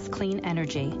advance clean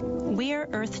energy. We are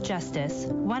Earth Justice,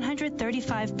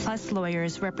 135-plus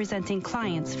lawyers representing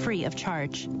clients free of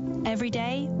charge. Every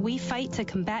day, we fight to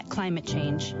combat climate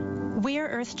change. We're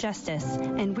Earth Justice,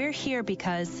 and we're here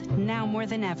because, now more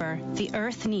than ever, the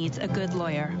Earth needs a good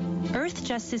lawyer. Earth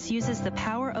Justice uses the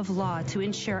power of law to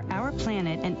ensure our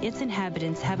planet and its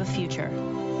inhabitants have a future.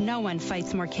 No one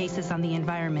fights more cases on the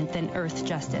environment than Earth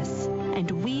Justice. And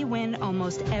we win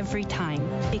almost every time.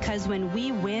 Because when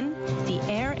we win, the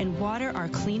air and water are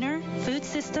cleaner, food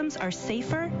systems are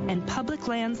safer, and public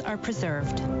lands are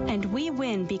preserved. And we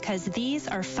win because these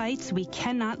are fights we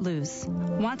cannot lose.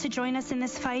 Want to join us in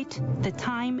this fight? The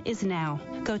time is now.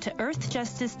 Go to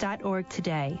earthjustice.org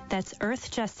today. That's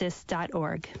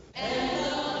earthjustice.org.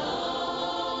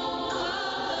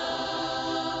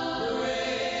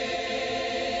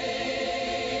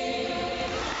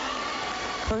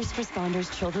 First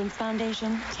Responders Children's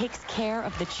Foundation takes care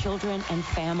of the children and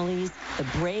families the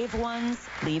brave ones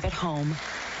leave at home.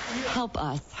 Help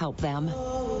us help them.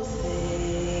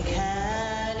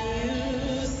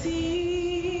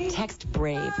 Text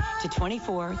BRAVE to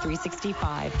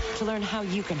 24365 to learn how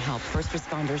you can help first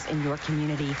responders in your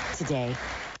community today.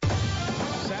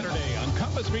 Saturday on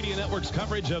Compass Media Network's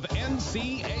coverage of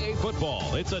NCAA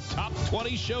football. It's a top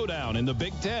 20 showdown in the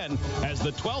Big Ten as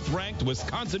the 12th-ranked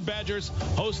Wisconsin Badgers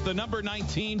host the number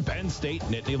 19 Penn State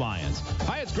Nittany Lions.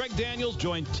 Hi, it's Greg Daniels.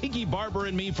 Join Tiki Barber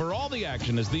and me for all the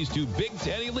action as these two Big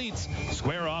Ten elites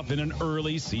square off in an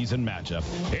early season matchup.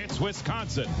 It's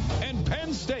Wisconsin and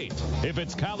Penn State. If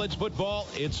it's college football,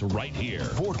 it's right here.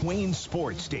 Fort Wayne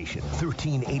Sports Station,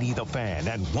 1380 The Fan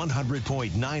and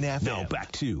 100.9 FM. Now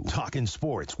back to Talkin'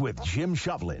 Sports with Jim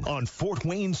Shovlin on Fort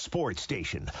Wayne Sports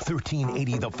Station,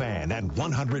 1380 The Fan and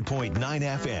 100.9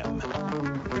 FM.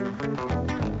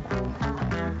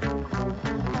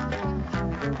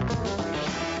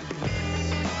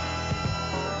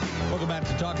 Welcome back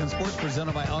to Talkin' Sports,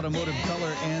 presented by Automotive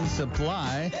Color and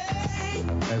Supply.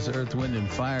 As Earth, Wind, and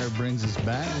Fire brings us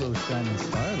back, a little shining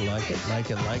star. Like it.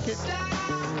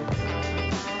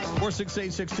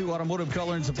 46862 Automotive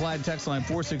Color and Supply text line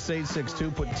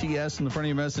 46862. Put TS in the front of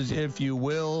your message, if you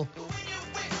will.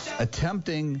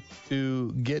 Attempting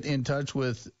to get in touch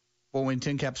with Fort Wayne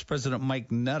TinCaps president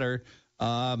Mike Nutter.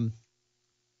 Could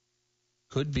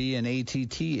be an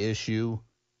ATT issue.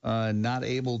 Not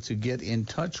able to get in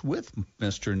touch with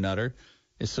Mr. Nutter.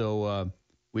 So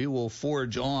we will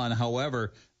forge on.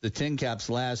 However, the TinCaps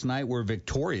last night were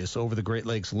victorious over the Great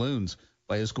Lakes Loons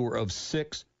by a score of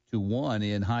 6-1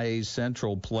 in High A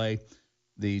Central play.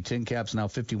 The TinCaps now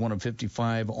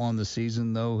 51-55 on the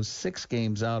season, though 6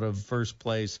 games out of first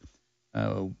place.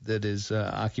 That is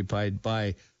occupied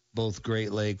by both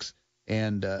Great Lakes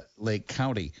and Lake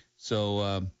County.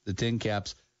 So the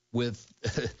TinCaps with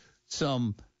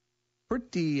some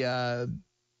pretty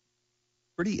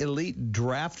elite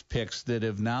draft picks that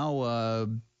have now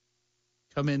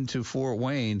come into Fort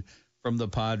Wayne from the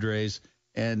Padres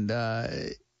and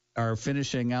are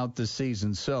finishing out the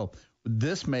season. So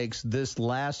this makes this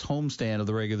last homestand of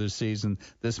the regular season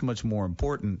this much more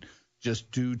important,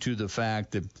 just due to the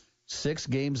fact that 6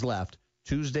 games left,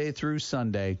 Tuesday through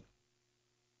Sunday,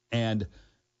 and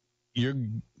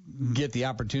you get the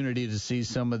opportunity to see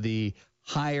some of the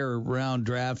higher round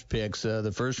draft picks.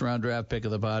 The first round draft pick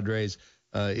of the Padres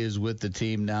is with the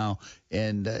team now,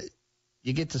 and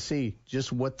you get to see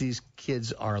just what these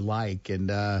kids are like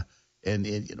and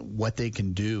what they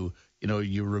can do. You know,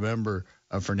 you remember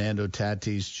Fernando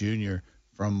Tatis Jr.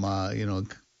 from a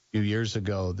few years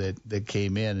ago that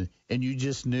came in, and you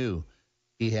just knew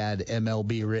he had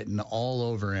MLB written all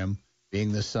over him,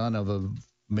 being the son of a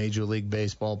Major League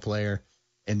Baseball player,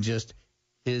 and just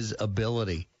his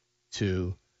ability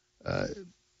to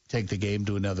take the game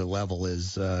to another level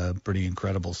is pretty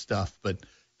incredible stuff. But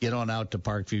get on out to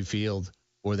Parkview Field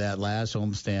for that last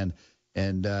homestand.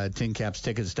 And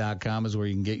TinCapsTickets.com is where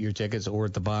you can get your tickets, or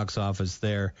at the box office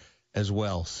there as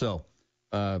well. So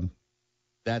that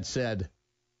said,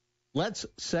 let's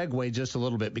segue just a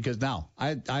little bit, because now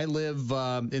I live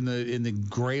in the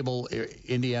Grable,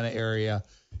 Indiana area,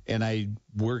 and I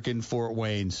work in Fort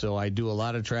Wayne. So I do a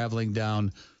lot of traveling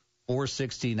down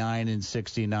 469 and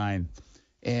 69.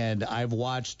 And I've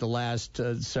watched the last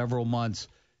several months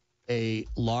a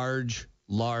large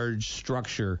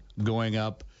structure going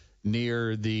up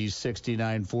near the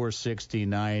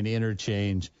 69-469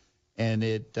 interchange, and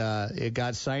it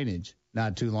got signage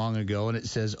not too long ago, and it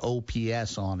says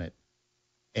OPS on it.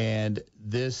 And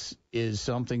this is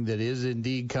something that is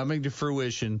indeed coming to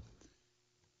fruition.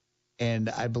 And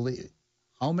I believe,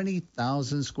 how many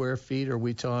thousand square feet are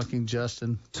we talking,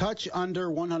 Justin? Touch under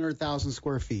 100,000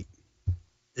 square feet.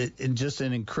 And just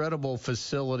an incredible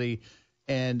facility.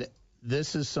 And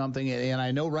this is something, and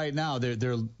I know right now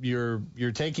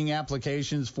you're taking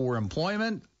applications for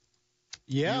employment.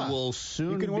 Yeah, you will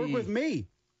soon. You can work with me.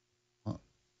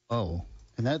 Oh,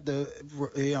 and that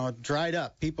dried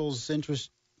up. People's interest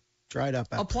dried up.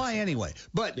 Apply anyway,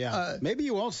 but yeah, maybe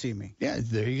you won't see me. Yeah,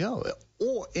 there you go.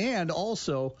 And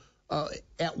also,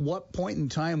 At what point in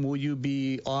time will you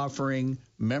be offering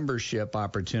membership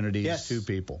opportunities to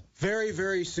people? Very,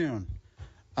 very soon.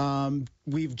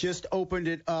 We've just opened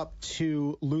it up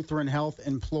to Lutheran Health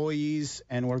employees,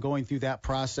 and we're going through that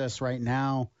process right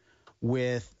now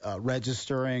with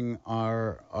registering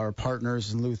our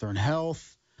partners in Lutheran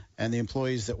Health and the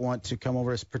employees that want to come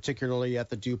over, particularly at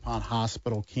the DuPont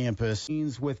Hospital campus.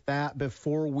 With that,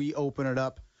 before we open it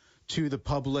up to the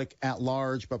public at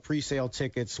large, but pre-sale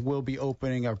tickets will be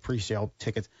opening. Our pre-sale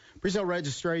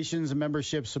registrations and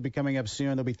memberships will be coming up soon.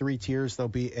 There'll be 3 tiers. There'll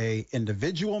be a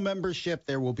individual membership,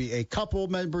 there will be a couple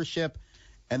membership,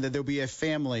 and then there'll be a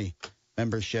family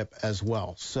membership as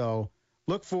well. So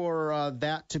look for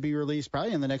that to be released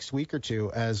probably in the next week or two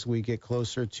as we get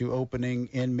closer to opening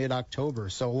in mid-October.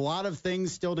 So a lot of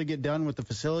things still to get done with the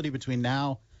facility between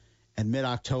now and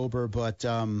mid-October, but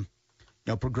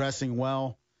progressing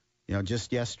well.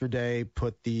 Just yesterday,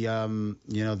 put the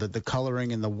the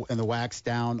coloring and the wax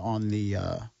down on the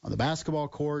basketball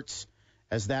courts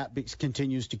as that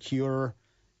continues to cure,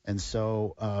 and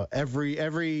so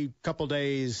every couple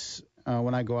days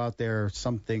when I go out there,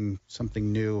 something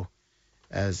new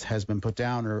has been put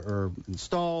down or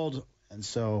installed, and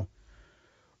so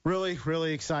really,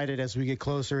 really excited as we get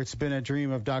closer. It's been a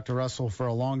dream of Dr. Russell for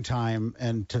a long time,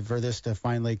 and for this to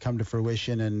finally come to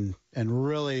fruition and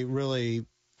really, really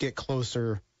get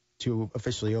closer to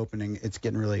officially opening, it's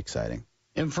getting really exciting.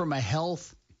 And from a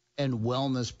health and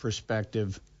wellness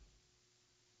perspective,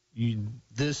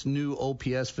 this new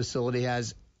OPS facility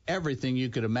has everything you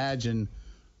could imagine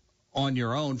on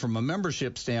your own from a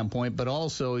membership standpoint, but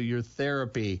also your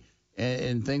therapy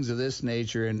and things of this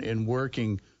nature, and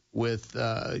working with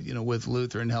with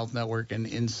Lutheran Health Network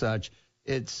and such.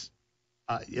 It's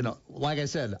like I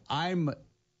said, I'm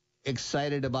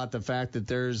excited about the fact that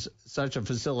there's such a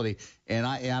facility, and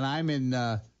I'm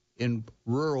in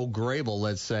rural Grable,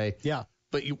 let's say. Yeah.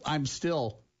 But I'm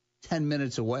still 10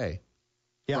 minutes away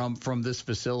from this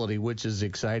facility, which is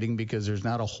exciting because there's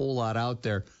not a whole lot out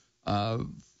there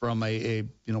from a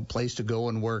place to go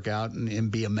and work out and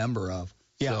be a member of.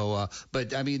 Yeah. So,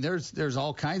 but I mean, there's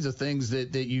all kinds of things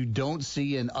that you don't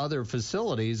see in other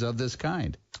facilities of this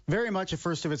kind. Very much a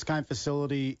first-of-its-kind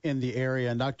facility in the area,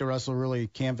 and Dr. Russell really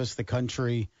canvassed the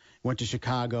country, went to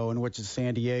Chicago and went to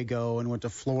San Diego and went to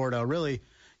Florida, really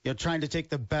trying to take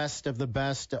the best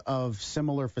of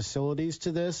similar facilities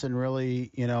to this and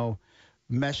really,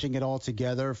 meshing it all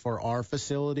together for our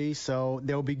facility. So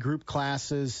there will be group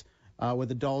classes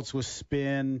with adults with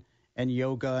spin and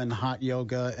yoga and hot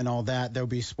yoga and all that. There'll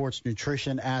be sports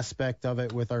nutrition aspect of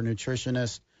it with our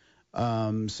nutritionist,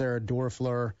 Sarah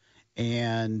Dorfler.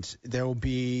 And there will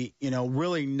be,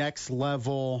 really next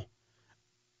level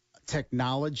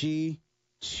technology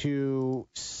to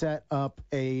set up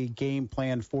a game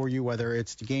plan for you, whether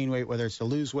it's to gain weight, whether it's to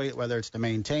lose weight, whether it's to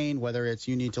maintain, whether it's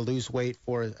you need to lose weight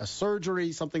for a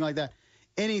surgery, something like that.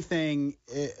 Anything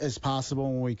is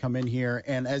possible when we come in here.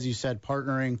 And as you said,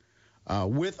 partnering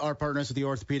with our partners at the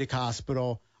Orthopedic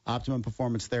Hospital, Optimum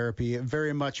Performance Therapy, it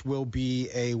very much will be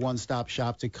a one-stop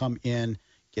shop to come in,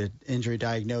 get an injury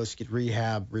diagnosed, get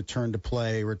rehab, return to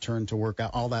play, return to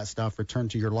workout, all that stuff, return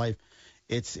to your life.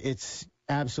 It's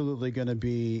absolutely going to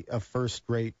be a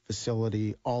first-rate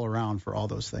facility all around for all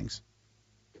those things.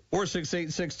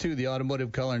 46862, the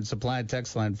Automotive Color and Supply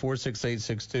text line,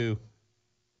 46862.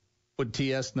 Put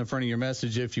TS in the front of your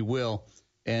message, if you will.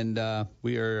 And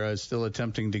we are still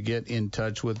attempting to get in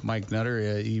touch with Mike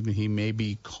Nutter. He may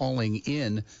be calling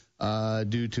in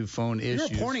due to phone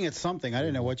issues. You were pointing at something. I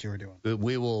didn't know what you were doing.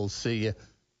 We will see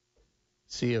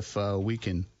if we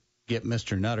can get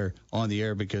Mr. Nutter on the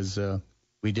air, because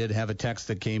we did have a text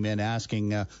that came in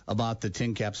asking about the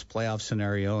Tin Caps playoff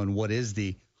scenario and what is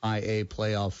the High A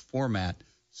playoff format.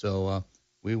 So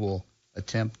we will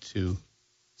attempt to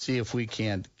see if we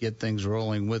can't get things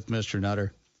rolling with Mr.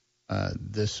 Nutter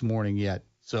this morning yet.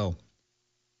 So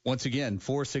once again,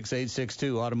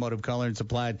 46862, Automotive Color and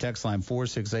Supply text line,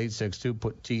 46862.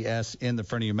 Put TS in the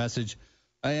front of your message.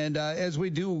 And as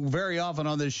we do very often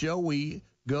on this show, we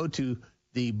go to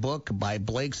the book by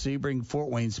Blake Sebring, Fort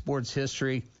Wayne Sports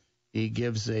History. He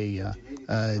gives a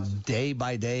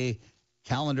day-by-day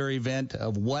calendar event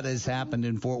of what has happened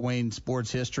in Fort Wayne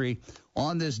sports history.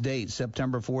 On this date,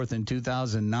 September 4th in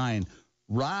 2009,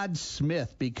 Rod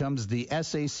Smith becomes the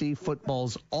SAC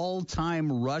football's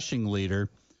all-time rushing leader.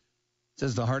 It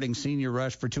says the Harding senior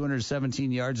rushed for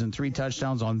 217 yards and 3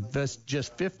 touchdowns on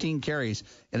just 15 carries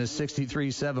in a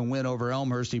 63-7 win over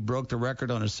Elmhurst. He broke the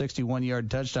record on a 61-yard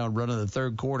touchdown run in the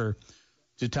third quarter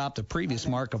to top the previous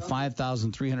mark of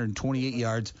 5,328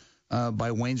 yards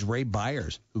by Wayne's Ray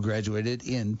Byers, who graduated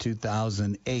in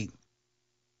 2008.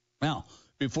 Now,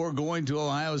 before going to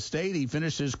Ohio State, he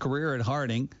finished his career at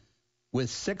Harding with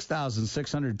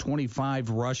 6,625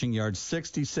 rushing yards,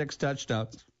 66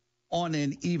 touchdowns on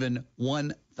an even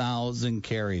 1,000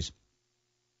 carries.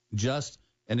 Just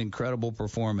an incredible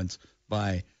performance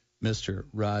by Mr.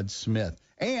 Rod Smith.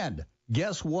 And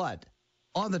guess what?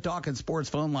 On the Talkin' Sports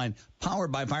phone line,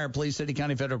 powered by Fireplace City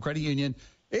County Federal Credit Union,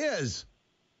 is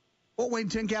Fort Wayne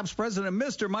Tin Caps president,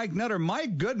 Mr. Mike Nutter.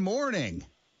 Mike, good morning.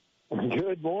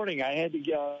 Good morning. I had to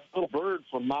get a little bird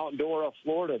from Mount Dora,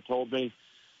 Florida, told me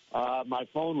my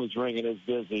phone was ringing. It's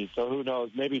busy. So who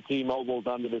knows? Maybe T-Mobile's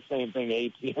under the same thing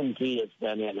AT&T has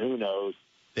been in. Who knows?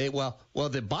 Well,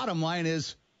 the bottom line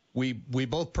is we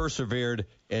both persevered,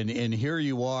 and here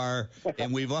you are,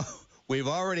 and we've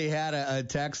already had a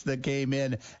text that came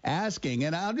in asking,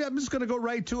 and I'm just going to go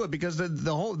right to it because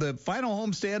the final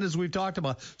homestand, as we've talked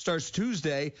about, starts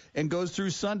Tuesday and goes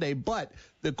through Sunday. But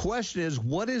the question is,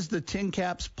 what is the Tin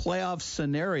Caps playoff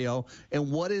scenario,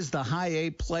 and what is the High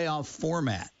A playoff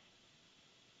format?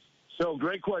 So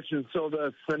great question. So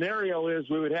the scenario is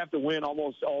we would have to win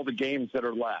almost all the games that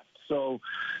are left. So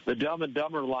the Dumb and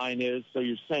Dumber line is, so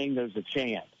you're saying there's a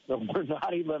chance. So we're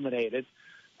not eliminated.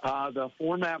 The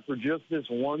format for just this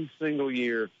one single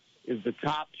year is the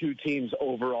top two teams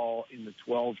overall in the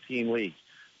 12-team league.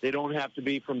 They don't have to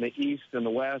be from the East and the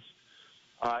West.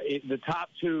 The top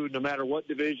two, no matter what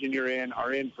division you're in,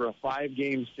 are in for a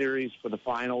 5-game series for the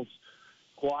finals.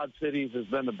 Quad Cities has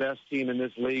been the best team in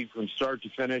this league from start to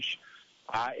finish.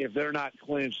 If they're not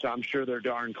clinched, I'm sure they're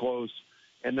darn close.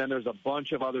 And then there's a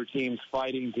bunch of other teams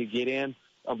fighting to get in,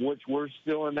 of which we're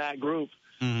still in that group.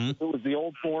 Mm-hmm. If it was the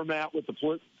old format with the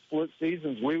split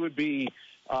seasons, we would be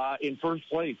in first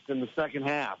place in the second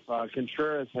half.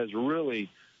 Contreras has really,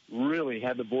 really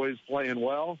had the boys playing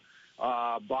well.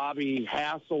 Bobby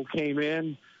Hassel came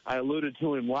in. I alluded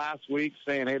to him last week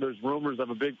saying, hey, there's rumors of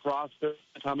a big prospect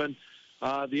coming.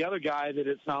 The other guy that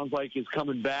it sounds like is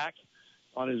coming back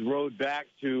on his road back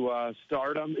to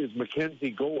stardom is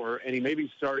Mackenzie Gore, and he may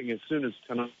be starting as soon as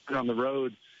tonight on the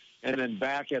road and then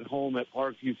back at home at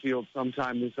Parkview Field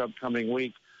sometime this upcoming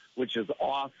week, which is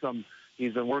awesome.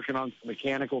 He's been working on some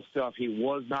mechanical stuff. He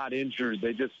was not injured.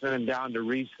 They just sent him down to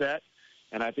reset,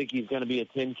 and I think he's going to be a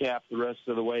Tin Cap the rest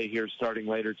of the way here starting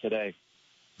later today.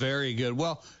 Very good.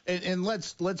 Well, and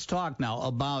let's talk now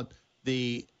about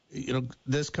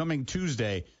this coming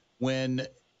Tuesday when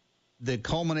the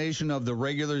culmination of the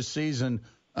regular season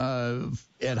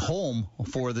at home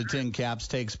for the Tin Caps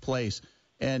takes place.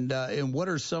 And what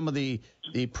are some of the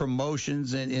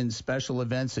promotions and special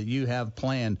events that you have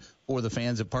planned for the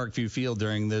fans at Parkview Field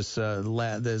during this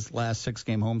last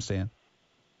 6-game homestand?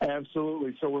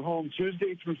 Absolutely. So we're home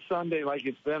Tuesday through Sunday like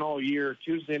it's been all year.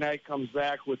 Tuesday night comes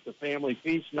back with the family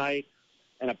feast night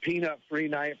and a peanut-free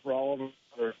night for all of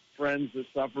our friends that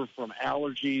suffer from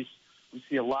allergies. We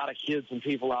see a lot of kids and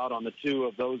people out on the two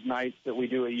of those nights that we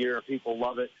do a year. People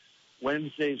love it.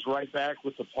 Wednesday's right back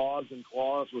with the paws and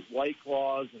claws with White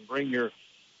Claws, and bring your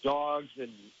dogs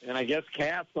and I guess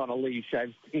cats on a leash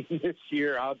I've seen this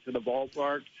year out to the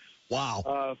ballpark.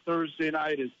 Wow. Thursday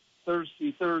night is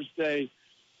Thirsty Thursday.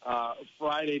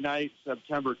 Friday night,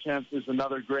 September 10th, is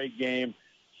another great game.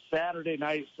 Saturday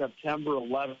night, September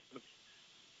 11th,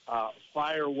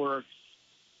 fireworks,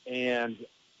 and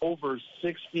over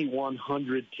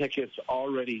 6,100 tickets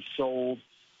already sold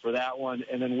for that one.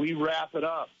 And then we wrap it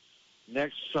up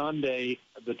next Sunday,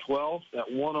 the 12th,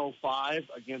 at 1:05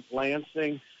 against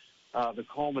Lansing. The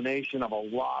culmination of a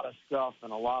lot of stuff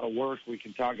and a lot of work. We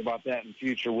can talk about that in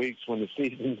future weeks when the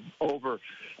season's over,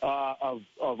 of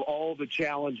all the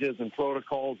challenges and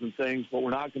protocols and things, but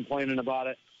we're not complaining about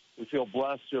it. We feel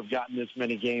blessed to have gotten this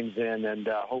many games in, and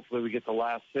hopefully we get the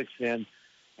last 6 in,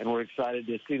 and we're excited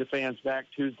to see the fans back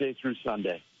Tuesday through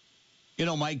Sunday. You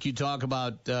know, Mike, you talk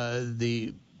about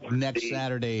the next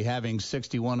Saturday having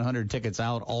 6,100 tickets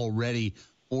out already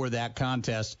for that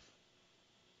contest.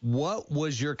 What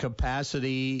was your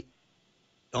capacity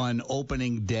on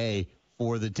opening day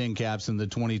for the Tin Caps in the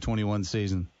 2021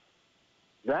 season?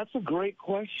 That's a great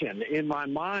question. In my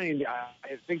mind,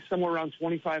 I think somewhere around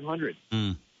 2,500.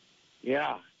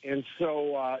 Yeah. And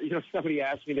so, somebody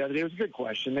asked me the other day, it was a good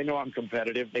question. They know I'm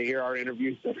competitive. They hear our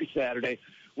interviews every Saturday.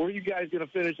 Where are you guys going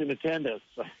to finish in attendance?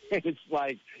 It's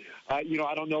like, I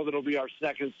don't know that it'll be our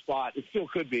second spot. It still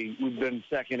could be. We've been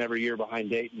second every year behind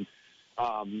Dayton.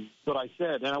 But I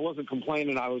said, and I wasn't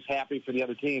complaining, I was happy for the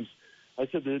other teams. I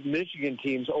said the Michigan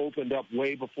teams opened up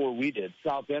way before we did.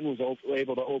 South Bend was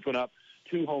able to open up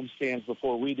 2 homestands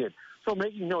before we did. So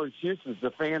making no excuses, the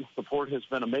fan support has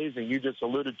been amazing. You just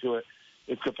alluded to it.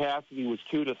 Its capacity was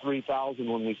 2,000 to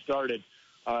 3,000 when we started.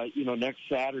 next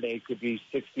Saturday could be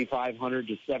 6,500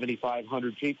 to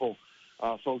 7,500 people,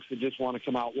 folks that just want to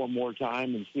come out one more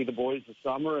time and see the boys this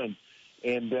summer and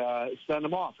send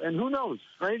them off. And who knows?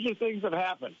 Stranger things have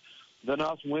happened than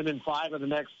us winning 5 of the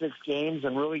next 6 games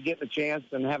and really getting a chance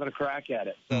and having a crack at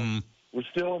it. So we're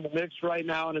still in the mix right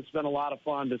now, and it's been a lot of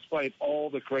fun despite all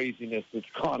the craziness that's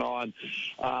gone on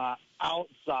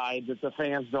outside that the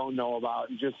fans don't know about,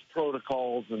 and just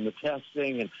protocols and the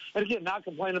testing. And again, not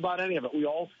complaining about any of it. We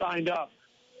all signed up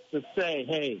to say,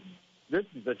 hey, this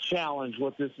is a challenge,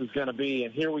 what this is going to be.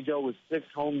 And here we go with 6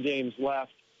 home games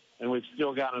left, and we've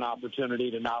still got an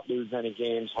opportunity to not lose any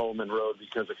games home and road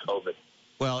because of COVID.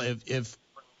 Well, if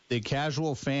the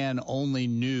casual fan only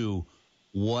knew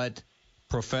what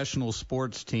professional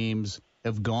sports teams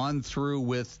have gone through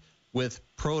with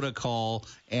protocol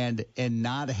and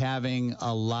not having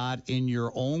a lot in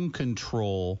your own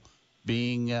control,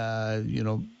 being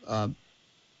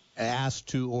asked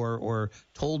to or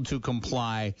told to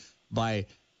comply by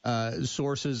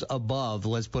sources above,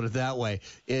 let's put it that way.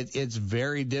 It's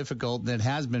very difficult, and it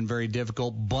has been very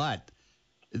difficult, but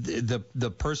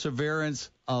the perseverance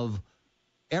of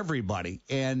everybody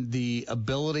and the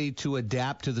ability to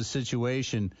adapt to the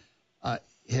situation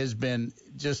has been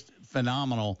just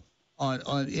phenomenal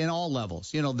in all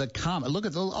levels. You know, the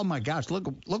oh my gosh, look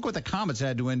what the Comets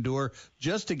had to endure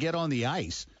just to get on the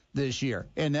ice this year.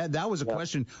 And that was a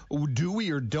question, do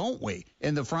we or don't we?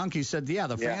 And the Frankies said,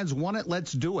 the fans want it,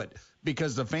 let's do it.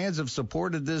 Because the fans have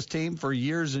supported this team for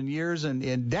years and years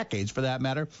and decades, for that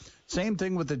matter. Same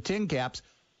thing with the Tin Caps.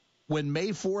 When May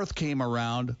 4th came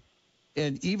around,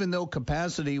 and even though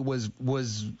capacity was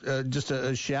just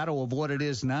a shadow of what it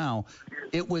is now,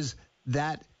 it was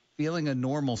that feeling of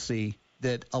normalcy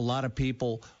that a lot of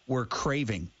people were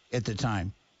craving at the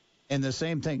time. And the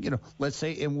same thing, let's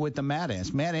say with the Mad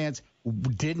Ants. Mad Ants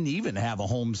didn't even have a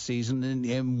home season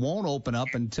and won't open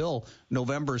up until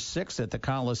November 6th at the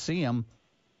Coliseum.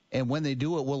 And when they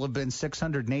do, it will have been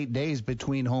 608 days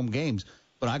between home games.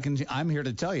 But I'm here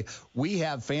to tell you, we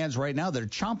have fans right now that are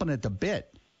chomping at the bit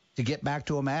to get back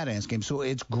to a Mad Ants game. So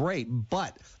it's great.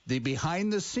 But the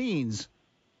behind the scenes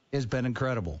has been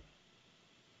incredible.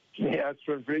 Yeah,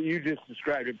 you just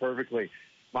described it perfectly.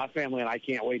 My family and I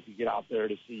can't wait to get out there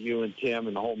to see you and Tim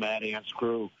and the whole Mad Ants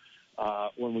crew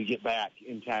when we get back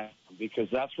in town, because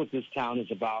that's what this town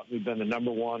is about. We've been the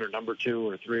number 1 or number 2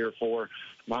 or 3 or 4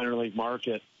 minor league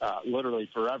market literally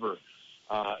forever.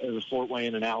 It was Fort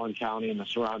Wayne and Allen County and the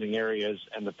surrounding areas,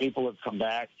 and the people have come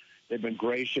back. They've been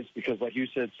gracious because, like you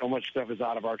said, so much stuff is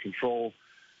out of our control,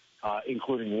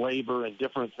 including labor and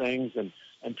different things,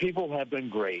 and people have been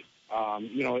great.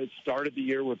 It started the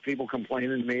year with people complaining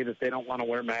to me that they don't want to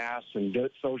wear masks and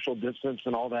social distance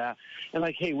and all that. And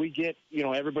like, hey, we get,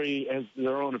 everybody has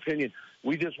their own opinion.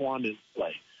 We just wanted to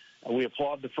play. We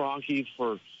applaud the Frankies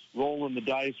for rolling the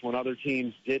dice when other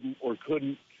teams didn't or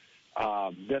couldn't.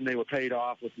 Then they were paid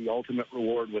off with the ultimate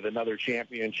reward with another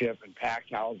championship and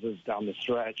packed houses down the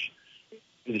stretch.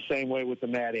 The same way with the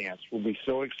Mad Ants. We'll be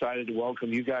so excited to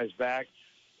welcome you guys back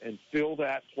and fill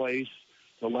that place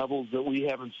to levels that we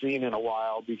haven't seen in a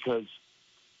while, because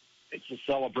it's a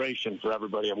celebration for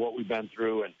everybody of what we've been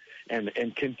through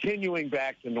and continuing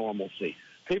back to normalcy.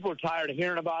 People are tired of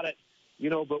hearing about it,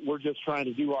 but we're just trying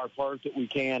to do our part that we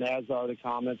can, as are the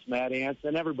Comets, Mad Ants,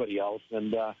 and everybody else.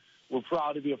 And we're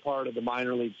proud to be a part of the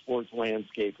minor league sports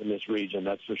landscape in this region,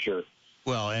 that's for sure.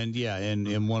 Well,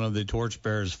 and one of the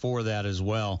torchbearers for that as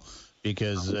well,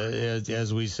 because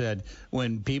as we said,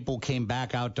 when people came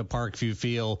back out to Parkview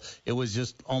Field, it was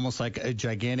just almost like a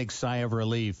gigantic sigh of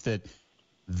relief that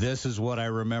this is what I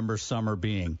remember summer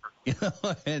being.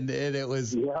 And it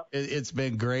was, it's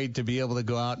been great to be able to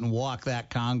go out and walk that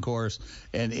concourse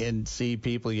and see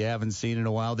people you haven't seen in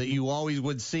a while that you always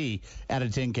would see at a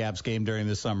Tin Caps game during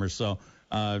the summer. So,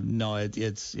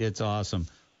 it's awesome.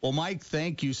 Well, Mike,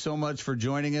 thank you so much for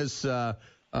joining us.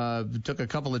 It took a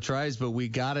couple of tries, but we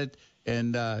got it.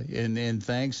 And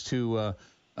thanks to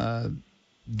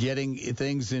getting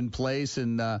things in place.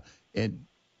 And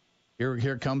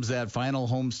here comes that final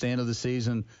homestand of the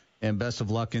season. And best of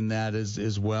luck in that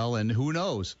as well. And who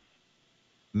knows?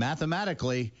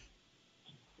 Mathematically,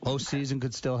 postseason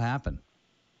could still happen.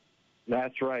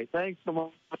 That's right. Thanks so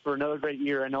much for another great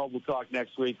year. I know we'll talk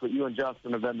next week, but you and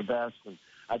Justin have been the best, and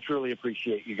I truly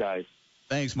appreciate you guys.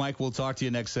 Thanks, Mike. We'll talk to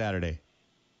you next Saturday.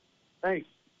 Thanks.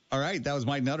 All right. That was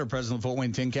Mike Nutter, president of Fort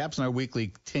Wayne Tin Caps, in our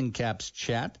weekly Tin Caps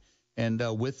chat. And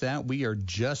with that, we are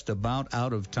just about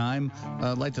out of time.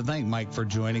 I'd like to thank Mike for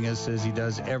joining us, as he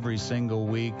does every single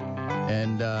week.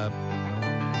 And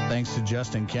thanks to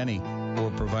Justin Kenny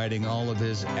for providing all of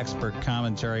his expert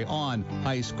commentary on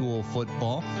high school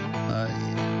football.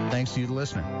 Thanks to you, the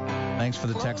listener. Thanks for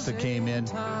the text that came in.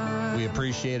 We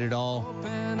appreciate it all.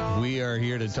 We are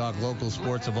here to talk local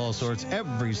sports of all sorts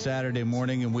every Saturday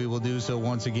morning, and we will do so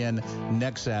once again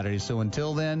next Saturday. So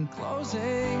until then,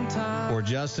 for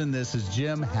Justin, this is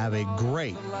Jim. Have a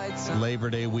great Labor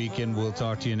Day weekend. We'll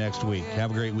talk to you next week.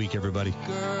 Have a great week, everybody.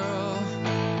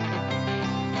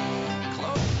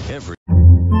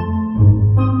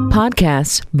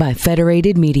 Podcasts by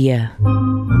Federated Media.